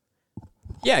time.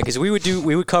 Yeah, because we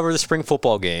would cover the spring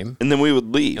football game. And then we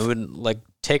would leave. And we would, like,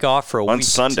 take off for a week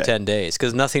Sunday. to 10 days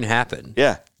because nothing happened.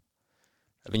 Yeah.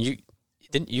 I mean,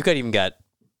 you got even got,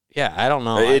 I don't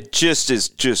know. It just is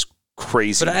just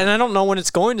crazy. And I don't know when it's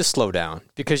going to slow down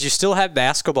because you still have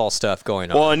basketball stuff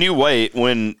going on. Well, and you wait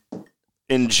when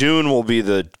in June will be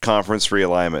the conference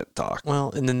realignment talk.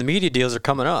 Well, and then the media deals are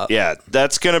coming up. Yeah,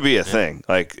 that's going to be a thing.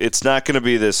 Like, it's not going to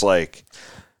be this like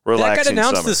relaxing that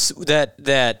got announced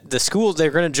that the schools they're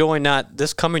going to join not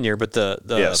this coming year but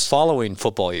the following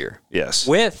football year. Yes.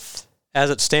 With,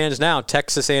 as it stands now,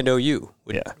 Texas and OU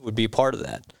would be part of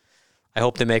that. I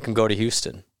hope they make them go to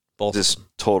Houston. Both just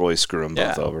totally screw them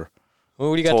both over. Well,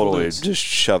 what do you got totally to lose? Just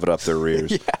shove it up their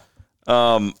rears.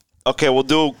 Okay, we'll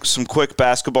do some quick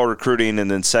basketball recruiting, and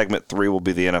then segment 3 will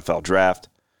be the NFL draft.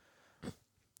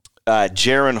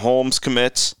 Jaron Holmes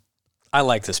commits. I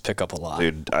like this pickup a lot.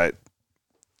 Dude, I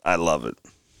love it.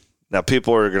 Now,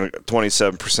 people are going to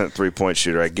 27% three-point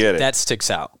shooter. I get it. That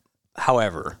sticks out.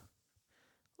 However,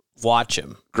 watch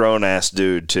him. Grown-ass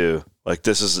dude, too. Like,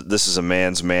 this is a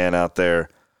man's man out there.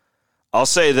 I'll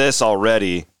say this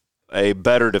already. A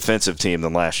better defensive team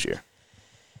than last year.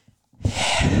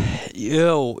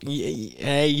 Yeah.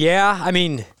 I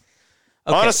mean, okay,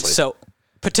 honestly, so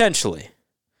potentially,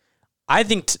 I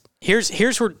think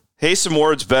here's where Hassan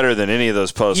Ward's better than any of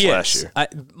those posts last year.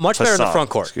 Much better in the front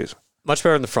court. Much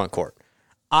better in the front court.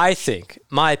 I think,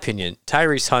 my opinion,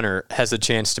 Tyrese Hunter has a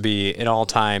chance to be an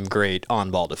all-time great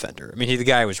on-ball defender. I mean, the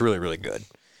guy was really, really good,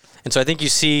 and so I think you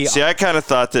see. See, I kind of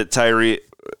thought that Tyrese.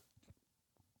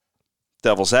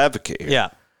 Devil's advocate here. Yeah.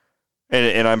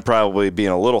 And I'm probably being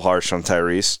a little harsh on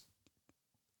Tyrese.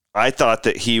 I thought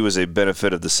that he was a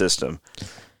benefit of the system,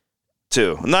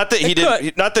 too. Not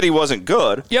that he wasn't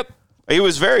good. Yep. He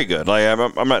was very good. Like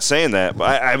I'm not saying that,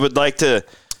 but I would like to.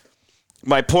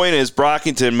 My point is,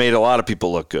 Brockington made a lot of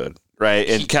people look good, right?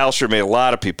 And Kalsher made a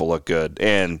lot of people look good,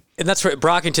 and that's right.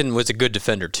 Brockington was a good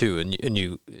defender too, and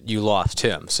you lost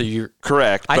him, so you're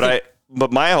correct.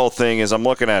 But my whole thing is, I'm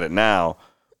looking at it now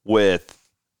with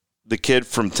the kid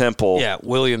from Temple. Yeah,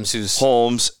 Williams, who's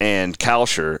Holmes and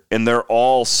Kalsher, and they're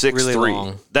all 6'3".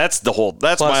 Really That's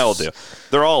my whole deal.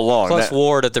 They're all long. Plus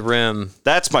Ward at the rim.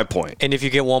 That's my point. And if you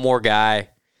get one more guy,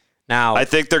 now I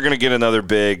think they're going to get another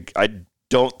big. I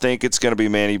don't think it's going to be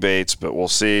Manny Bates, but we'll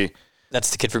see.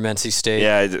 That's the kid from NC State.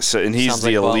 Yeah, and he's Sounds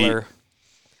the like elite. Butler.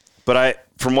 But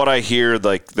from what I hear,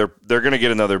 like they're going to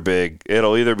get another big.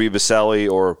 It'll either be Baselli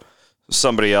or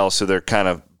somebody else who they're kind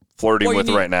of flirting with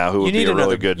right now, who would be a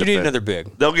really good defender. You need another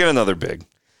big. They'll get another big.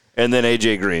 And then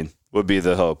A.J. Green would be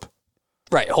the hope.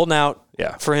 Right, holding out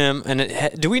for him.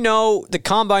 And do we know the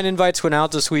Combine invites went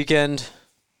out this weekend?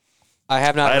 I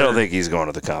have not. I don't think he's going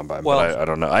to the Combine, well, but I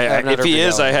don't know. If he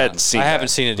is, I hadn't seen it. I haven't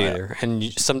seen it either.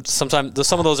 And sometimes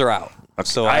some of those are out.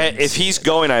 So if he's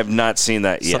going, I have not seen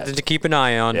that yet. Something to keep an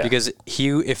eye on because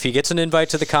if he gets an invite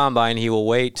to the Combine, he will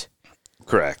wait.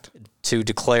 Correct. To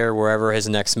declare wherever his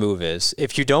next move is.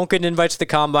 If you don't get an invite to the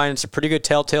Combine, it's a pretty good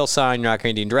telltale sign you're not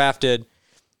going to get drafted,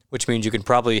 which means you can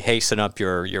probably hasten up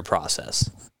your process.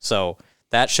 So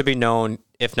that should be known,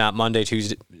 if not Monday,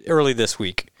 Tuesday, early this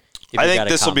week. I think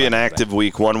this will be an active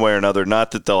week one way or another.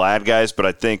 Not that they'll add guys, but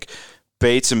I think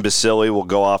Bates and Basilli will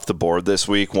go off the board this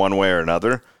week one way or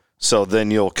another. So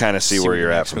then you'll kind of see where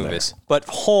you're at from there. But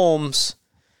Holmes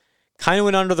kind of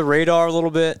went under the radar a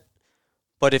little bit.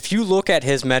 But if you look at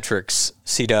his metrics,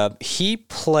 C-Dub, he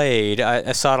played,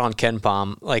 I saw it on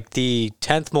KenPom, like the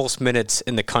 10th most minutes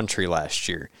in the country last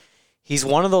year. He's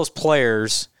one of those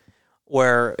players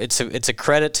where it's a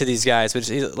credit to these guys, but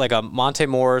it's like a Monte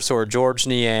Morris or a George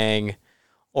Niang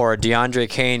or a DeAndre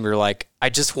Kane, where you're like, I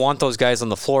just want those guys on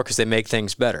the floor because they make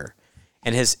things better.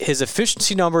 And his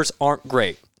efficiency numbers aren't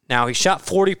great. Now, he shot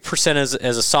 40% as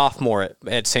a sophomore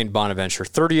at St. Bonaventure,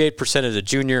 38% as a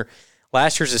junior.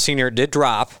 Last year as a senior, it did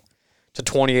drop to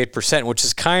 28%, which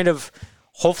is kind of,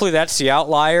 hopefully that's the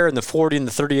outlier, and the 40 and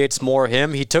the 38 is more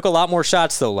him. He took a lot more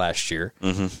shots, though, last year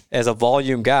as a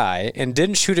volume guy and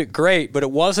didn't shoot it great, but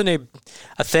it wasn't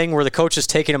a thing where the coach is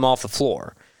taking him off the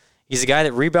floor. He's a guy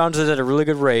that rebounds it at a really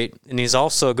good rate, and he's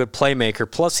also a good playmaker,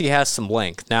 plus he has some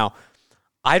length. Now,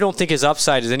 I don't think his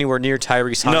upside is anywhere near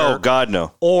Tyrese Hunter. No, God,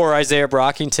 no. Or Isaiah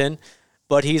Brockington,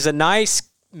 but he's a nice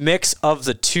mix of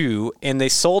the two, and they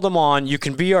sold him on, you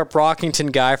can be our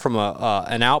Brockington guy from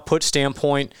an output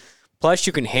standpoint, plus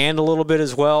you can handle a little bit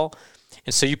as well.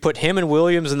 And so you put him and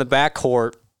Williams in the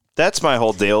backcourt. That's my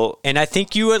whole deal. And I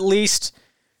think you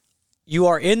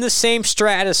are in the same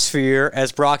stratosphere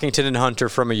as Brockington and Hunter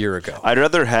from a year ago. I'd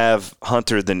rather have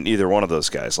Hunter than either one of those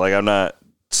guys. Like, I'm not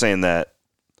saying that.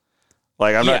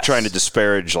 Like, I'm not trying to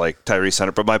disparage, like, Tyrese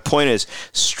Hunter. But my point is,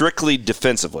 strictly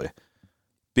defensively,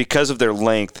 because of their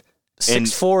length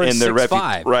 6'4" and their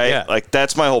 6'5", right? Yeah. Like,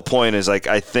 that's my whole point is, like,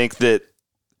 I think that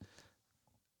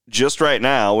just right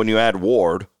now, when you add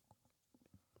Ward.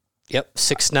 Yep,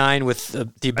 6'9" with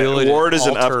the ability Ward to is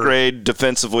an upgrade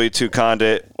defensively to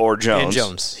Condit or Jones. And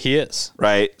Jones, he is.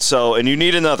 Right? So, and you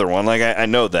need another one. Like, I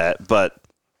know that, but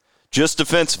just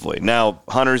defensively. Now,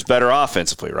 Hunter's better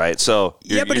offensively, right? So,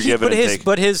 his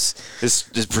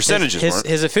percentages weren't.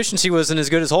 His efficiency wasn't as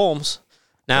good as Holmes.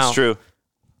 Now, that's true.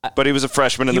 But he was a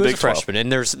freshman in the Big 12. Freshman,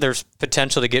 and there's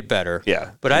potential to get better.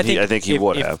 Yeah, but I think he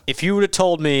would have. If you would have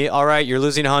told me, all right, you're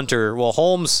losing Hunter, well,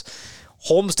 Holmes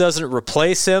doesn't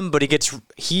replace him, but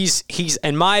he's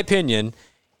in my opinion,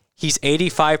 he's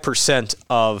 85%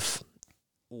 of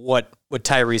what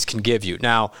Tyrese can give you.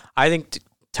 Now, I think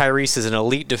Tyrese is an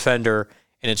elite defender,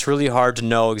 and it's really hard to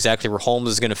know exactly where Holmes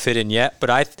is going to fit in yet.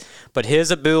 But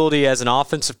his ability as an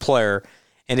offensive player.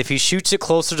 And if he shoots it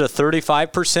closer to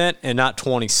 35% and not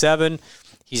 27%,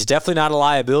 he's definitely not a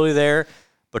liability there.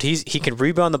 But he can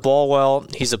rebound the ball well.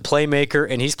 He's a playmaker,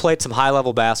 and he's played some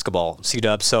high-level basketball,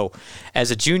 C-Dub. So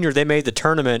as a junior, they made the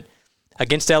tournament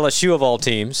against LSU of all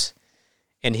teams,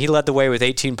 and he led the way with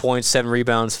 18 points, 7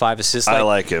 rebounds, 5 assists. I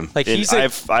like him. Like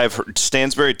I've heard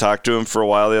Stansbury talked to him for a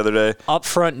while the other day.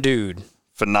 Upfront dude.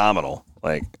 Phenomenal.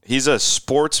 Like, he's a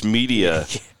sports media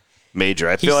major.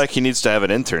 I feel like he needs to have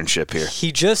an internship here.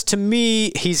 He just, to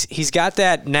me, he's got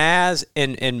that Naz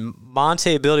and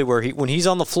Monte ability where when he's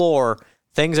on the floor,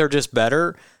 things are just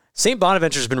better. St.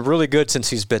 Bonaventure's been really good since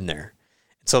he's been there.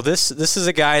 So this is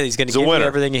a guy that's going to give you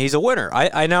everything, and he's a winner.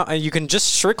 I know you can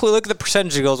just strictly look at the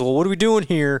percentage and goes, well, what are we doing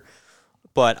here?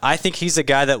 But I think he's a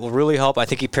guy that will really help. I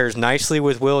think he pairs nicely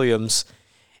with Williams.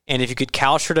 And if you could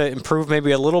Kalsher to improve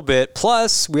maybe a little bit,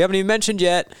 plus we haven't even mentioned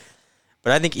yet,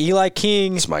 but I think Eli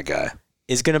King is my guy.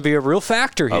 Is going to be a real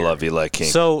factor here. I love Eli King.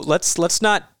 So let's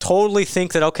not totally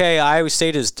think that, okay, Iowa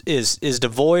State is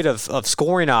devoid of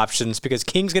scoring options, because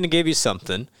King's going to give you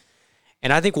something.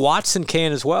 And I think Watson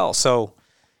can as well. So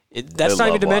That's not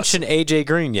even to mention A.J.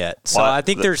 Green yet. So I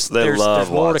think there's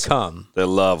more to come. They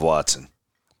love Watson.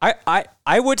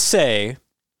 I would say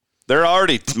they're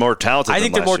already more talented. I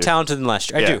think they're more talented than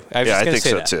last year. I do. I think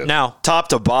so too. Now, top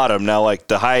to bottom, now like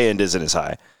the high end isn't as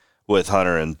high with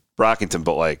Hunter and Brockington,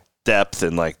 but like depth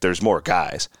and like there's more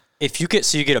guys. If you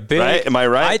get a big, right? Am I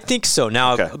right? I think so.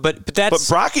 Now, okay. but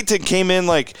Brockington came in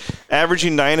like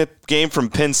averaging 9 a game from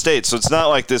Penn State, so it's not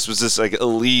like this was this like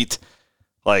elite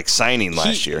like signing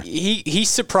last year. He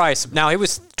surprised. Now he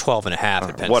was 12 and a half at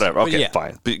Penn State. Whatever. Okay,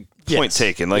 fine. But point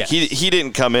taken. Like he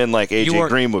didn't come in like AJ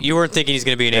Green would. You weren't thinking he's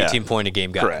going to be an 18-point a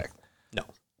game guy. Correct. No.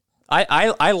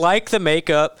 I like the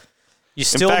makeup. You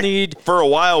still need. For a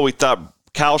while, we thought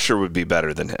Kalsher would be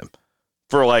better than him.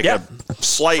 For like a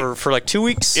slight. For like 2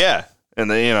 weeks. Yeah. And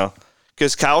then,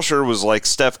 because Kalsher was like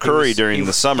Steph Curry during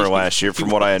the summer last year, from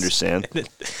what I understand.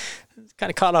 Kind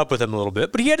of caught up with him a little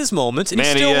bit, but he had his moments, and he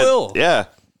still will. Yeah.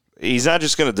 He's not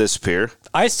just going to disappear.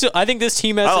 I think this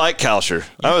team has. I like Kalsher.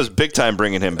 I was big time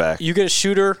bringing him back. You get a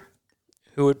shooter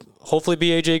who would hopefully be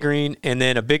AJ Green, and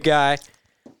then a big guy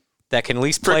that can at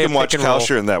least play. Freaking watch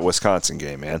Kalsher in that Wisconsin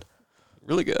game, man.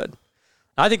 Really good.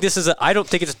 I think this is I don't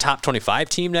think it's a top 25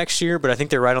 team next year, but I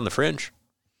think they're right on the fringe.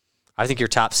 I think you're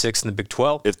top 6 in the Big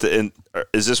 12.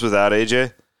 Is this without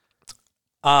AJ?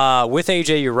 With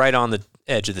AJ, you're right on the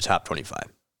edge of the top 25.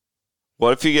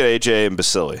 What if you get AJ and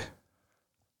Basili?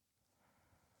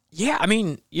 Yeah, I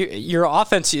mean, your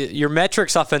offense, your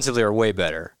metrics offensively are way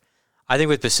better. I think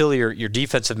with Basili, your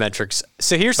defensive metrics.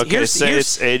 So here's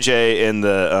it's AJ and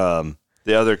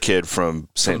the other kid from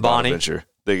St. Bonaventure,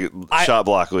 the shot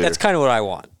block leader. That's kind of what I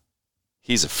want.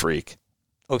 He's a freak.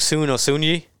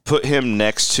 Osunyi. Put him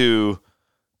next to.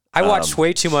 I watched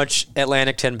way too much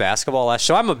Atlantic 10 basketball last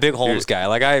show. I'm a big Holmes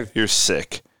guy. You're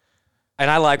sick. And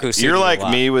I like Osunyi. You're like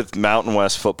me with Mountain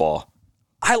West football.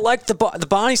 I like the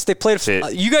Bonnies. They played.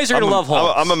 You guys are going to love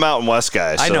Holmes. I'm a Mountain West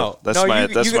guy. So I know. That's my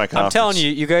confidence. I'm telling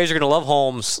you, you guys are going to love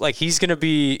Holmes. Like he's got a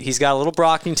little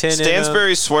Brockington.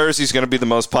 Stansbury swears he's going to be the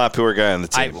most popular guy on the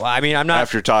team. I'm not.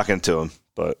 After talking to him,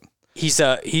 but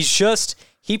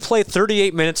he played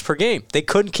 38 minutes per game. They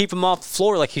couldn't keep him off the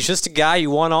floor. Like he's just a guy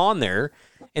you want on there.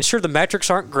 And sure, the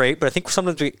metrics aren't great, but I think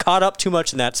sometimes we get caught up too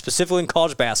much in that, specifically in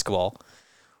college basketball.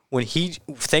 When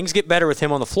things get better with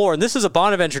him on the floor, and this is a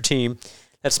Bonaventure team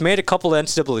that's made a couple of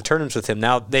NCAA tournaments with him.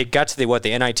 Now they got to the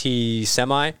NIT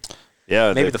semi,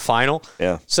 maybe the final.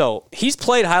 Yeah. So he's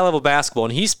played high level basketball,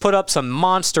 and he's put up some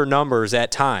monster numbers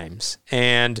at times.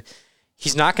 And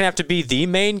he's not going to have to be the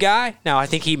main guy. Now I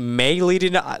think he may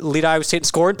lead Iowa State in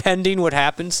scoring, pending what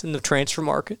happens in the transfer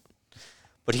market.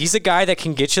 But he's a guy that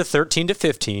can get you 13 to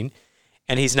 15,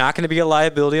 and he's not going to be a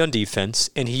liability on defense,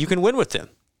 and you can win with him.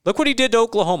 Look what he did to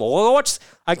Oklahoma. Well,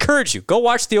 I encourage you, go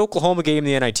watch the Oklahoma game in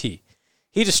the NIT.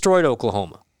 He destroyed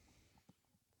Oklahoma.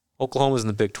 Oklahoma's in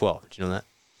the Big 12. Did you know that?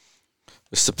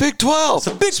 It's the Big 12. It's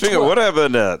the Big 12. Speaking of what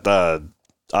happened,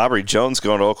 Aubrey Jones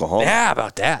going to Oklahoma. Yeah,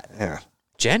 about that. Yeah.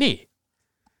 Jenny.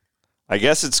 I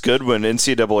guess it's good when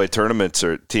NCAA tournaments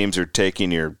or teams are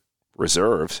taking your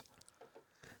reserves.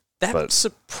 That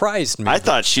surprised me. I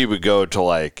thought she would go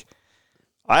to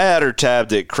I had her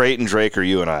tabbed at Creighton, Drake, or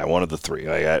UNI, one of the three.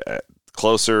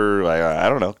 Closer, I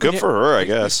don't know. Good for her, I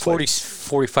guess. 45%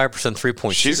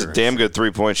 3-point shooter. She's a damn good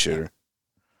 3-point shooter.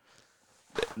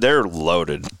 They're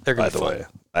loaded, by the way.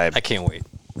 I can't wait.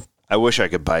 I wish I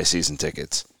could buy season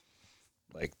tickets.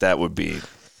 That would be...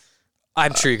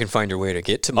 I'm sure you can find your way to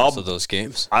get to most of those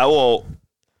games. I will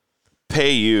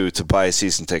pay you to buy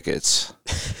season tickets.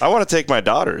 I want to take my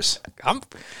daughters. I'm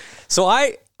going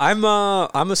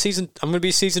to be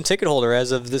a season ticket holder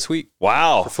as of this week.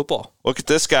 Wow. For football. Look at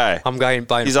this guy. I'm buying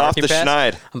He's a off parking the pass.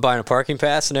 schneid. I'm buying a parking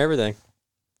pass and everything.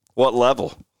 What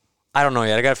level? I don't know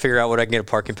yet. I got to figure out what I can get a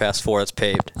parking pass for that's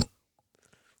paved.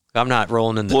 I'm not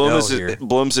rolling in the dough here.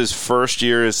 Blum's his first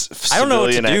year as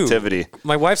civilian activity.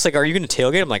 My wife's like, "Are you going to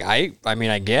tailgate?" I'm like, I mean,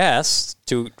 I guess.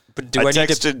 I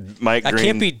texted Mike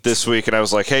Green this week, and I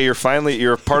was like, "Hey, you're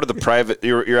part of the private.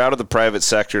 You're out of the private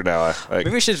sector now."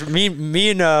 Maybe we should me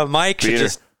and Mike should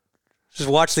just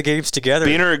watch the games together.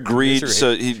 Beener agreed.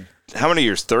 So how many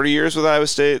years? 30 years with Iowa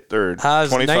State, or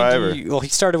 25? Well, he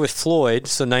started with Floyd,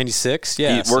 so 96.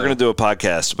 Yeah, we're going to do a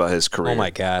podcast about his career. Oh my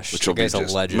gosh, which will be a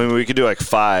legend. I mean, we could do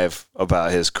 5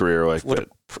 about his career.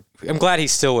 I'm glad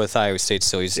he's still with Iowa State.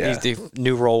 Still, he's the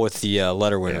new role with the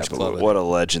Letter Winners Club. What a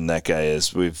legend that guy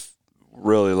is. We've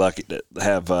really lucky to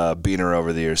have Beener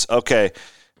over the years. Okay.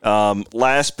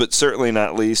 Last but certainly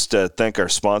not least, thank our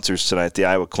sponsors tonight, the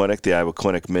Iowa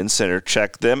Clinic Men's Center.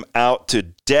 Check them out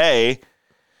today.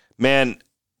 Man,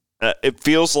 it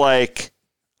feels like,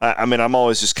 I'm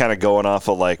always just kind of going off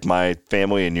of my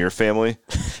family and your family.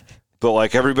 but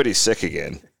like everybody's sick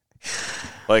again.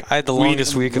 Like I had the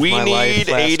longest week of my life.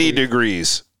 We need 80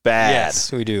 degrees. Bad.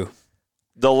 Yes, we do.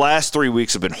 The last 3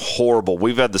 weeks have been horrible.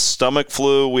 We've had the stomach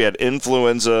flu. We had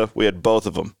influenza. We had both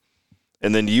of them.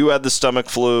 And then you had the stomach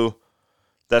flu.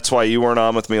 That's why you weren't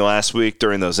on with me last week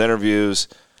during those interviews.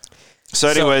 So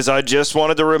anyways, I just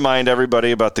wanted to remind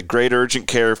everybody about the great urgent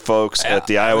care folks at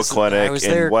the Iowa Clinic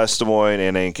in West Des Moines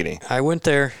and Ankeny. I went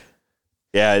there.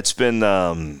 Yeah, it's been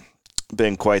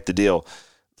quite the deal.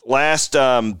 Last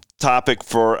topic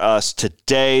for us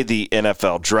today, the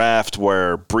NFL draft,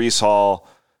 where Breece Hall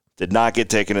did not get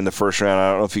taken in the first round.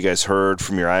 I don't know if you guys heard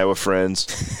from your Iowa friends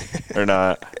or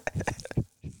not.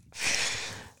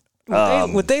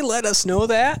 Would they let us know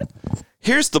that?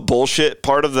 Here's the bullshit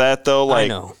part of that, though. Like, I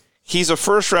know. He's a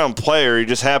first-round player. He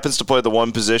just happens to play the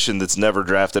one position that's never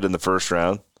drafted in the first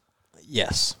round.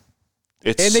 Yes.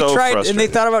 It's so frustrating. And they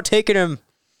thought about taking him.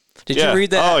 Did you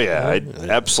read that? Oh, yeah. I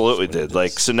absolutely did.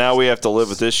 Like, so now we have to live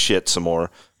with this shit some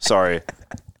more. Sorry.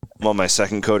 I'm on my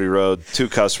second Cody Road. 2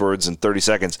 cuss words in 30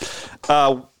 seconds.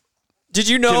 Did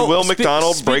you know? Can Will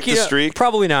McDonald break the streak?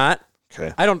 Probably not.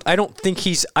 Okay. I don't think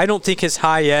his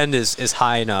high end is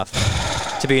high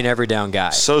enough to be an every down guy.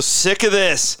 So sick of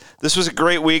this. This was a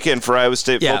great weekend for Iowa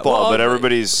State football, but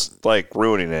everybody's like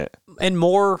ruining it. And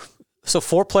more. So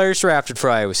 4 players drafted for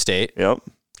Iowa State. Yep.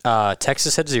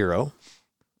 Texas had 0.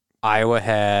 Iowa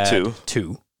had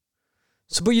 2.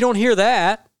 So, but you don't hear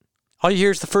that. All you hear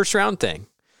is the first round thing,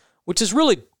 which is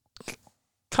really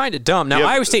kind of dumb. Now,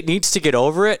 Iowa State needs to get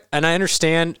over it, and I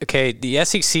understand, okay, the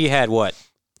SEC had,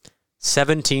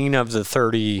 17 of the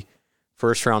 30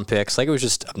 first-round picks. Like, it was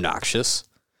just obnoxious.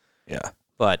 Yeah.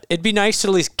 But it'd be nice to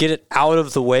at least get it out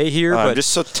of the way here. I'm just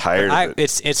so tired of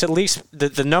it. It's at least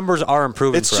the numbers are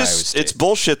improving for Iowa State. It's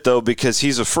bullshit, though, because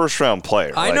he's a first-round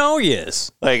player. I know he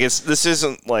is. Like, this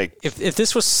isn't like... If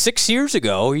this was 6 years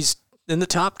ago, he's in the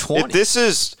top 20. If this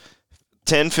is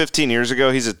 10, 15 years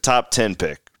ago, he's a top 10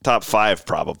 pick. Top 5,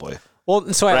 probably.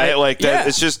 Well, so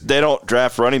it's just they don't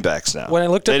draft running backs now. When I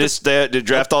looked up they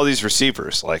draft all these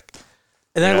receivers. Like,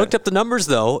 and then I looked up the numbers,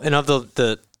 though, and of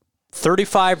the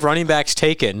 35 running backs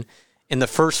taken in the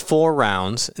first 4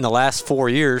 rounds in the last 4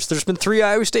 years, there's been 3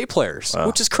 Iowa State players,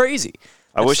 which is crazy.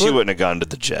 I wish he wouldn't have gone to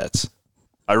the Jets.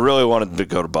 I really wanted him to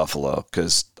go to Buffalo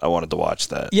because I wanted to watch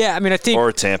that. Yeah, I mean, I think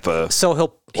or Tampa. So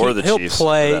he'll Chiefs,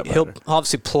 play. He'll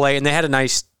obviously play, and they had a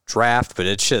nice draft, but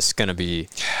it's just going to be.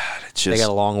 They got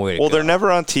a long way to go. Well, they're never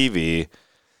on TV.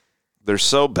 They're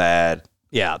so bad.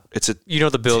 Yeah, it's a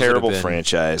the Bills terrible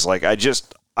franchise. Like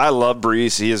I love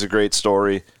Breece. He has a great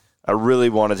story. I really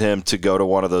wanted him to go to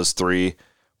one of those 3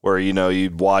 where,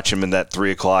 you'd watch him in that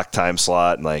 3:00 time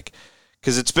slot. And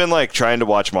because it's been like trying to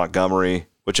watch Montgomery,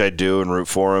 which I do and root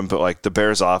for him. But like the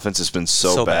Bears offense has been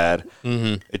so bad.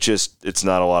 Mm-hmm. It's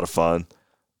not a lot of fun.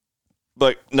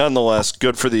 But nonetheless,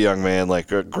 good for the young man.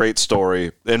 Like a great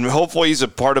story. And hopefully he's a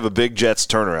part of a big Jets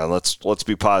turnaround. Let's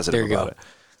be positive about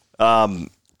it.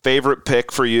 Favorite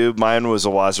pick for you? Mine was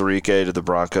Awazarike to the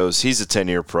Broncos. He's a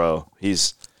 10-year pro.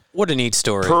 What a neat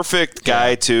story. Perfect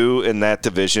guy, too, in that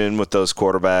division with those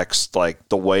quarterbacks. Like,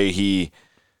 the way he,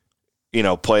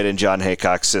 played in John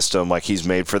Haycock's system. Like, he's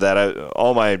made for that.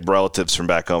 All my relatives from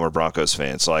back home are Broncos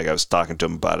fans. So, I was talking to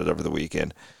him about it over the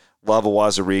weekend. Love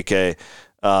Awazarike.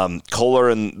 Kohler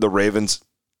and the Ravens,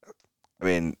 I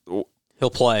mean...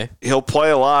 He'll play. He'll play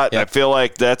a lot. Yep. I feel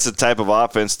like that's the type of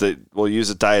offense that will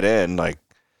use a tight end. Like,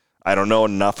 I don't know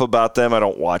enough about them. I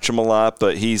don't watch them a lot,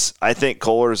 but I think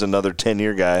Kohler is another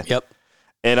 10-year guy. Yep.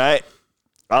 And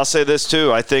I'll say this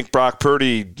too. I think Brock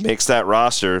Purdy makes that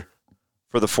roster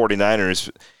for the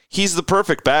 49ers. He's the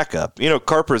perfect backup.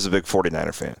 Carper's a big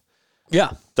 49er fan.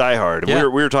 Yeah. Die hard. Yeah.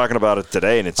 We were talking about it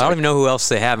today, and I don't even know who else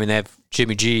they have. I mean, they have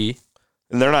Jimmy G.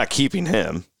 And they're not keeping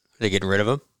him. Are they getting rid of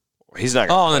him? He's not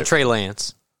going to and then Trey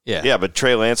Lance. Yeah. Yeah, but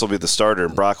Trey Lance will be the starter,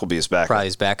 and Brock will be his backup. Probably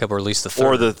his backup, or at least the third.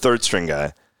 Or the third-string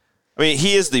guy. I mean,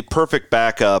 he is the perfect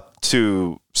backup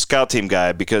to scout team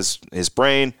guy because his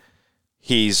brain,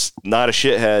 he's not a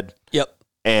shithead. Yep.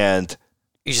 And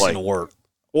he's just going to work.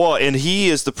 Well, and he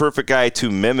is the perfect guy to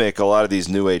mimic a lot of these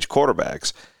new age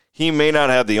quarterbacks. He may not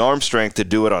have the arm strength to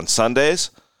do it on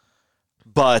Sundays,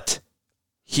 but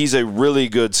he's a really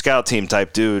good scout team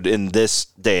type dude in this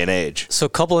day and age. So a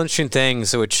couple interesting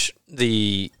things, which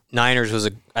the Niners was,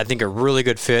 I think, a really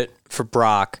good fit for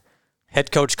Brock.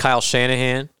 Head coach Kyle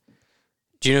Shanahan.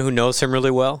 Do you know who knows him really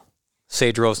well?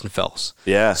 Sage Rosenfels.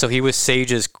 Yeah. So he was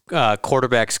Sage's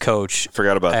quarterback's coach.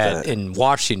 Forgot about that in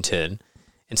Washington.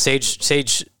 And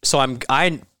Sage. So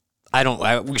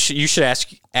you should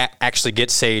actually get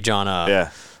Sage on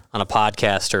a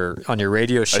podcast or on your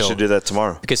radio show. I should do that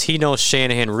tomorrow because he knows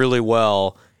Shanahan really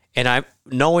well, And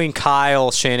knowing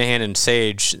Kyle, Shanahan, and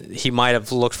Sage, he might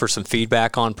have looked for some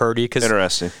feedback on Purdy.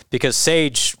 Interesting. Because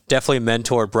Sage definitely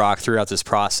mentored Brock throughout this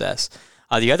process.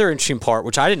 The other interesting part,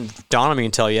 which I didn't dawn on me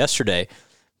until yesterday,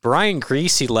 Brian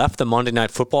Griese left the Monday Night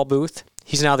Football booth.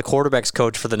 He's now the quarterback's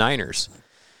coach for the Niners.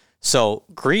 So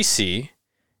Griese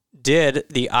did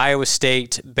the Iowa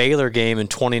State-Baylor game in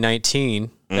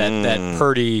 2019 that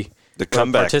Purdy the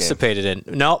comeback participated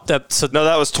game. in. No, that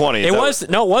was 20. It was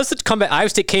the comeback. Iowa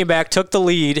State came back, took the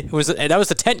lead. That was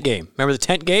the tent game. Remember the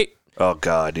tent gate? Oh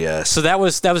God, yes. So that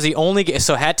was the only game.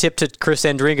 So hat tip to Chris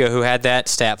Andringa, who had that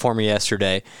stat for me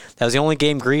yesterday. That was the only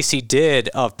game Griese did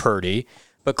of Purdy.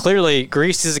 But clearly,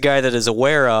 Griese is a guy that is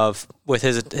aware of, with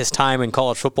his time in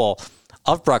college football,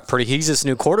 of Brock Purdy. He's this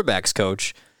new quarterback's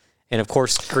coach. And, of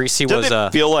course, Griese was... Doesn't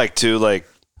it feel like, too, like,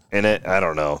 in it, I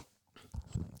don't know.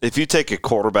 If you take a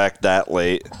quarterback that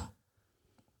late...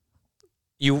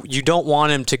 You don't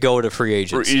want him to go to free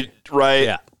agency. Right?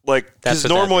 Yeah. Like, because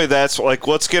normally that's, like,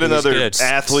 let's get another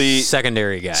athlete...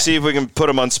 Secondary guy. See if we can put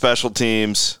him on special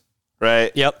teams,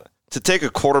 right? Yep. To take a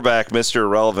quarterback, Mr.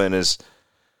 Irrelevant, is...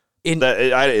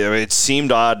 it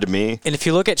seemed odd to me. And if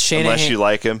you look at Shanahan, unless you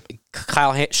like him,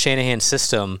 Kyle Shanahan's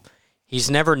system, he's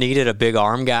never needed a big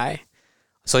arm guy,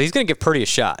 so he's going to give Purdy a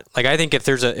shot. Like, I think if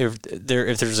there's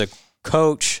a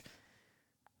coach,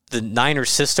 the Niners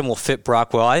system will fit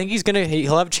Brock well. I think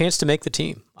he'll have a chance to make the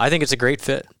team. I think it's a great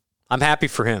fit. I'm happy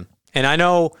for him, and I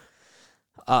know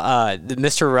the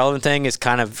Mr. Irrelevant thing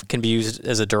can be used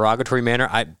as a derogatory manner.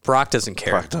 Brock doesn't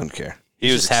care. Brock doesn't care.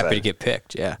 He's just happy to get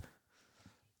picked. Yeah.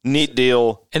 Neat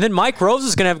deal. And then Mike Rose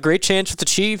is going to have a great chance with the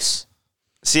Chiefs.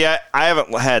 See, I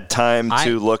haven't had time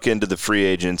to look into the free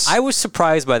agents. I was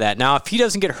surprised by that. Now, if he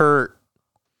doesn't get hurt,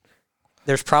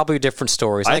 there's probably different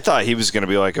stories. I thought he was going to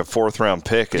be like a 4th-round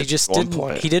pick at one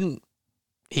point. He didn't.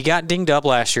 He got dinged up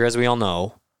last year, as we all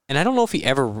know. And I don't know if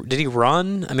did he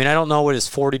run? I mean, I don't know what his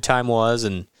 40 time was,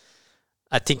 and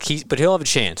I think but he'll have a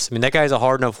chance. I mean, that guy's a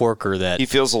hard enough worker that... He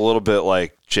feels a little bit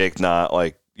like Jake Knott,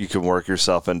 like, you can work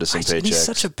yourself into some paychecks. He's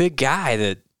such a big guy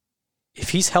that if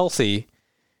he's healthy,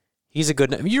 he's a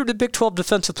good... You're the Big 12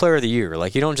 Defensive Player of the Year.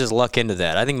 Like, you don't just luck into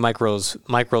that. I think Mike Rose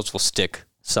will stick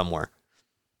somewhere.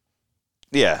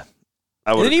 Yeah,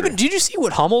 I would agree. Did you see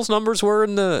what Hummel's numbers were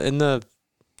in the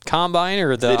combine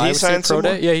or the Iowa State Pro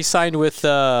Day? Yeah, he signed with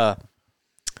the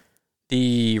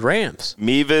Rams.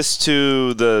 Mevis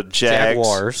to the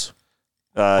Jaguars.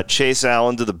 Chase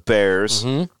Allen to the Bears.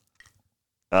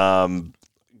 Mm-hmm.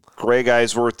 Greg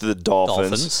Eisworth to the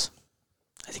Dolphins.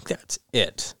 I think that's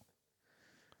it.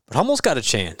 But Hummel's got a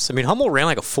chance. I mean, Hummel ran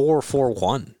like a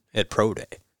 4.41 at Pro Day.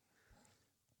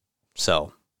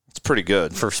 So it's pretty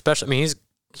good. For special, I mean, he's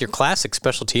your classic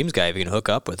special teams guy if you can hook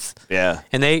up with. Yeah.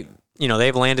 And they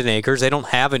have Landon Akers. They didn't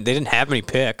have many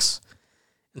picks.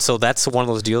 And so that's one of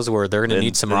those deals where they're going to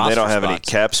need some roster spots. They don't have spots.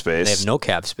 any cap space. They have no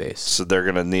cap space. So they're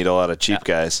going to need a lot of cheap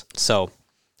guys. So,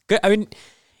 good. I mean,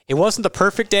 it wasn't the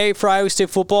perfect day for Iowa State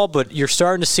football, but you're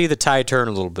starting to see the tide turn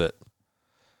a little bit.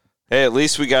 Hey, at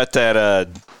least we got that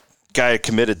guy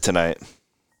committed tonight.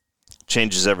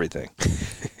 Changes everything.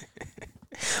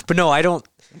 But no, I don't.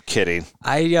 I'm kidding.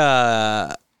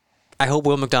 I hope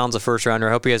Will McDonald's a first rounder.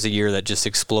 I hope he has a year that just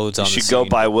explodes on the scene. You should go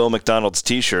buy Will McDonald's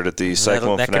T-shirt at the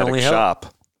Cyclone Fanatic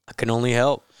shop. That can only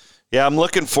help. Yeah, I'm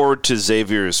looking forward to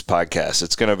Xavier's podcast.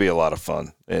 It's going to be a lot of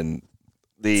fun. And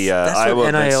the Iowa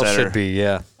Event Center should be,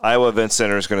 yeah. Iowa Event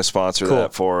Center is going to sponsor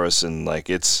that for us, and like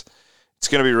it's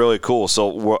going to be really cool.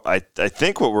 So I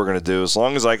think what we're going to do, as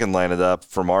long as I can line it up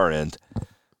from our end,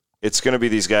 it's going to be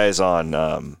these guys on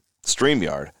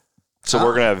StreamYard. So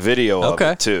we're going to have video of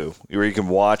it too, where you can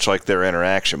watch like their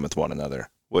interaction with one another,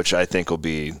 which I think will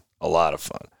be a lot of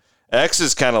fun. X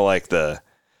is kind of like the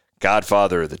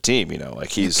godfather of the team,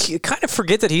 like you kind of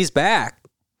forget that he's back.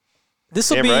 This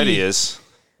will be right, he is.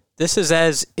 This is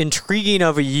as intriguing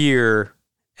of a year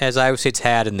as Iowa State's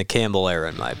had in the Campbell era,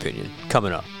 in my opinion,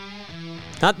 coming up.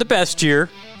 Not the best year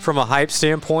from a hype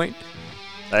standpoint.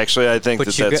 Actually, I think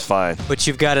that's fine. But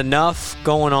you've got enough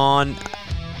going on.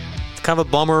 It's kind of a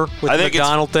bummer with the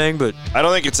McDonald thing, but I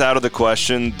don't think it's out of the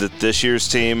question that this year's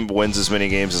team wins as many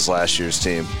games as last year's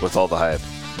team with all the hype.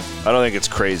 I don't think it's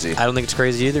crazy. I don't think it's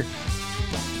crazy either.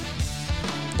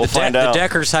 We'll find out. The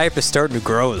Deckers hype is starting to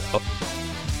grow, though.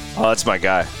 Oh, that's my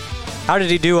guy. How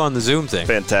did he do on the Zoom thing?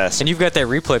 Fantastic. And you've got that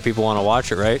replay. People want to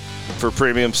watch it, right? For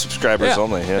premium subscribers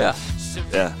only. Yeah.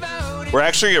 We're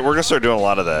going to start doing a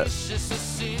lot of that.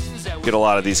 Get a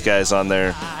lot of these guys on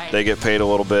there. They get paid a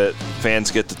little bit.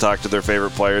 Fans get to talk to their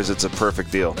favorite players. It's a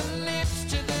perfect deal.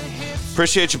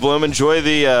 Appreciate you, Blum. Enjoy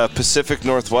the Pacific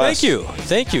Northwest.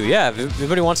 Thank you. Yeah, if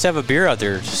anybody wants to have a beer out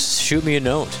there, just shoot me a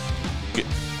note.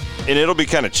 And it'll be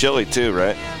kind of chilly too,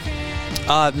 right?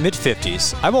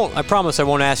 Mid-50s. I promise I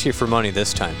won't ask you for money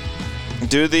this time.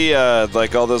 Do the,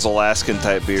 like all those Alaskan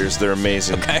type beers. They're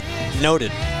amazing. Okay.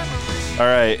 Noted. All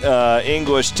right.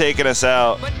 English taking us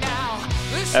out.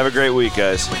 Have a great week,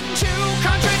 guys. When two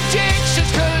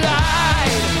contradictions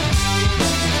collide,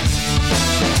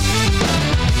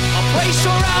 a place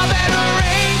where all better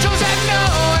angels have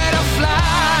nowhere to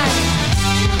fly.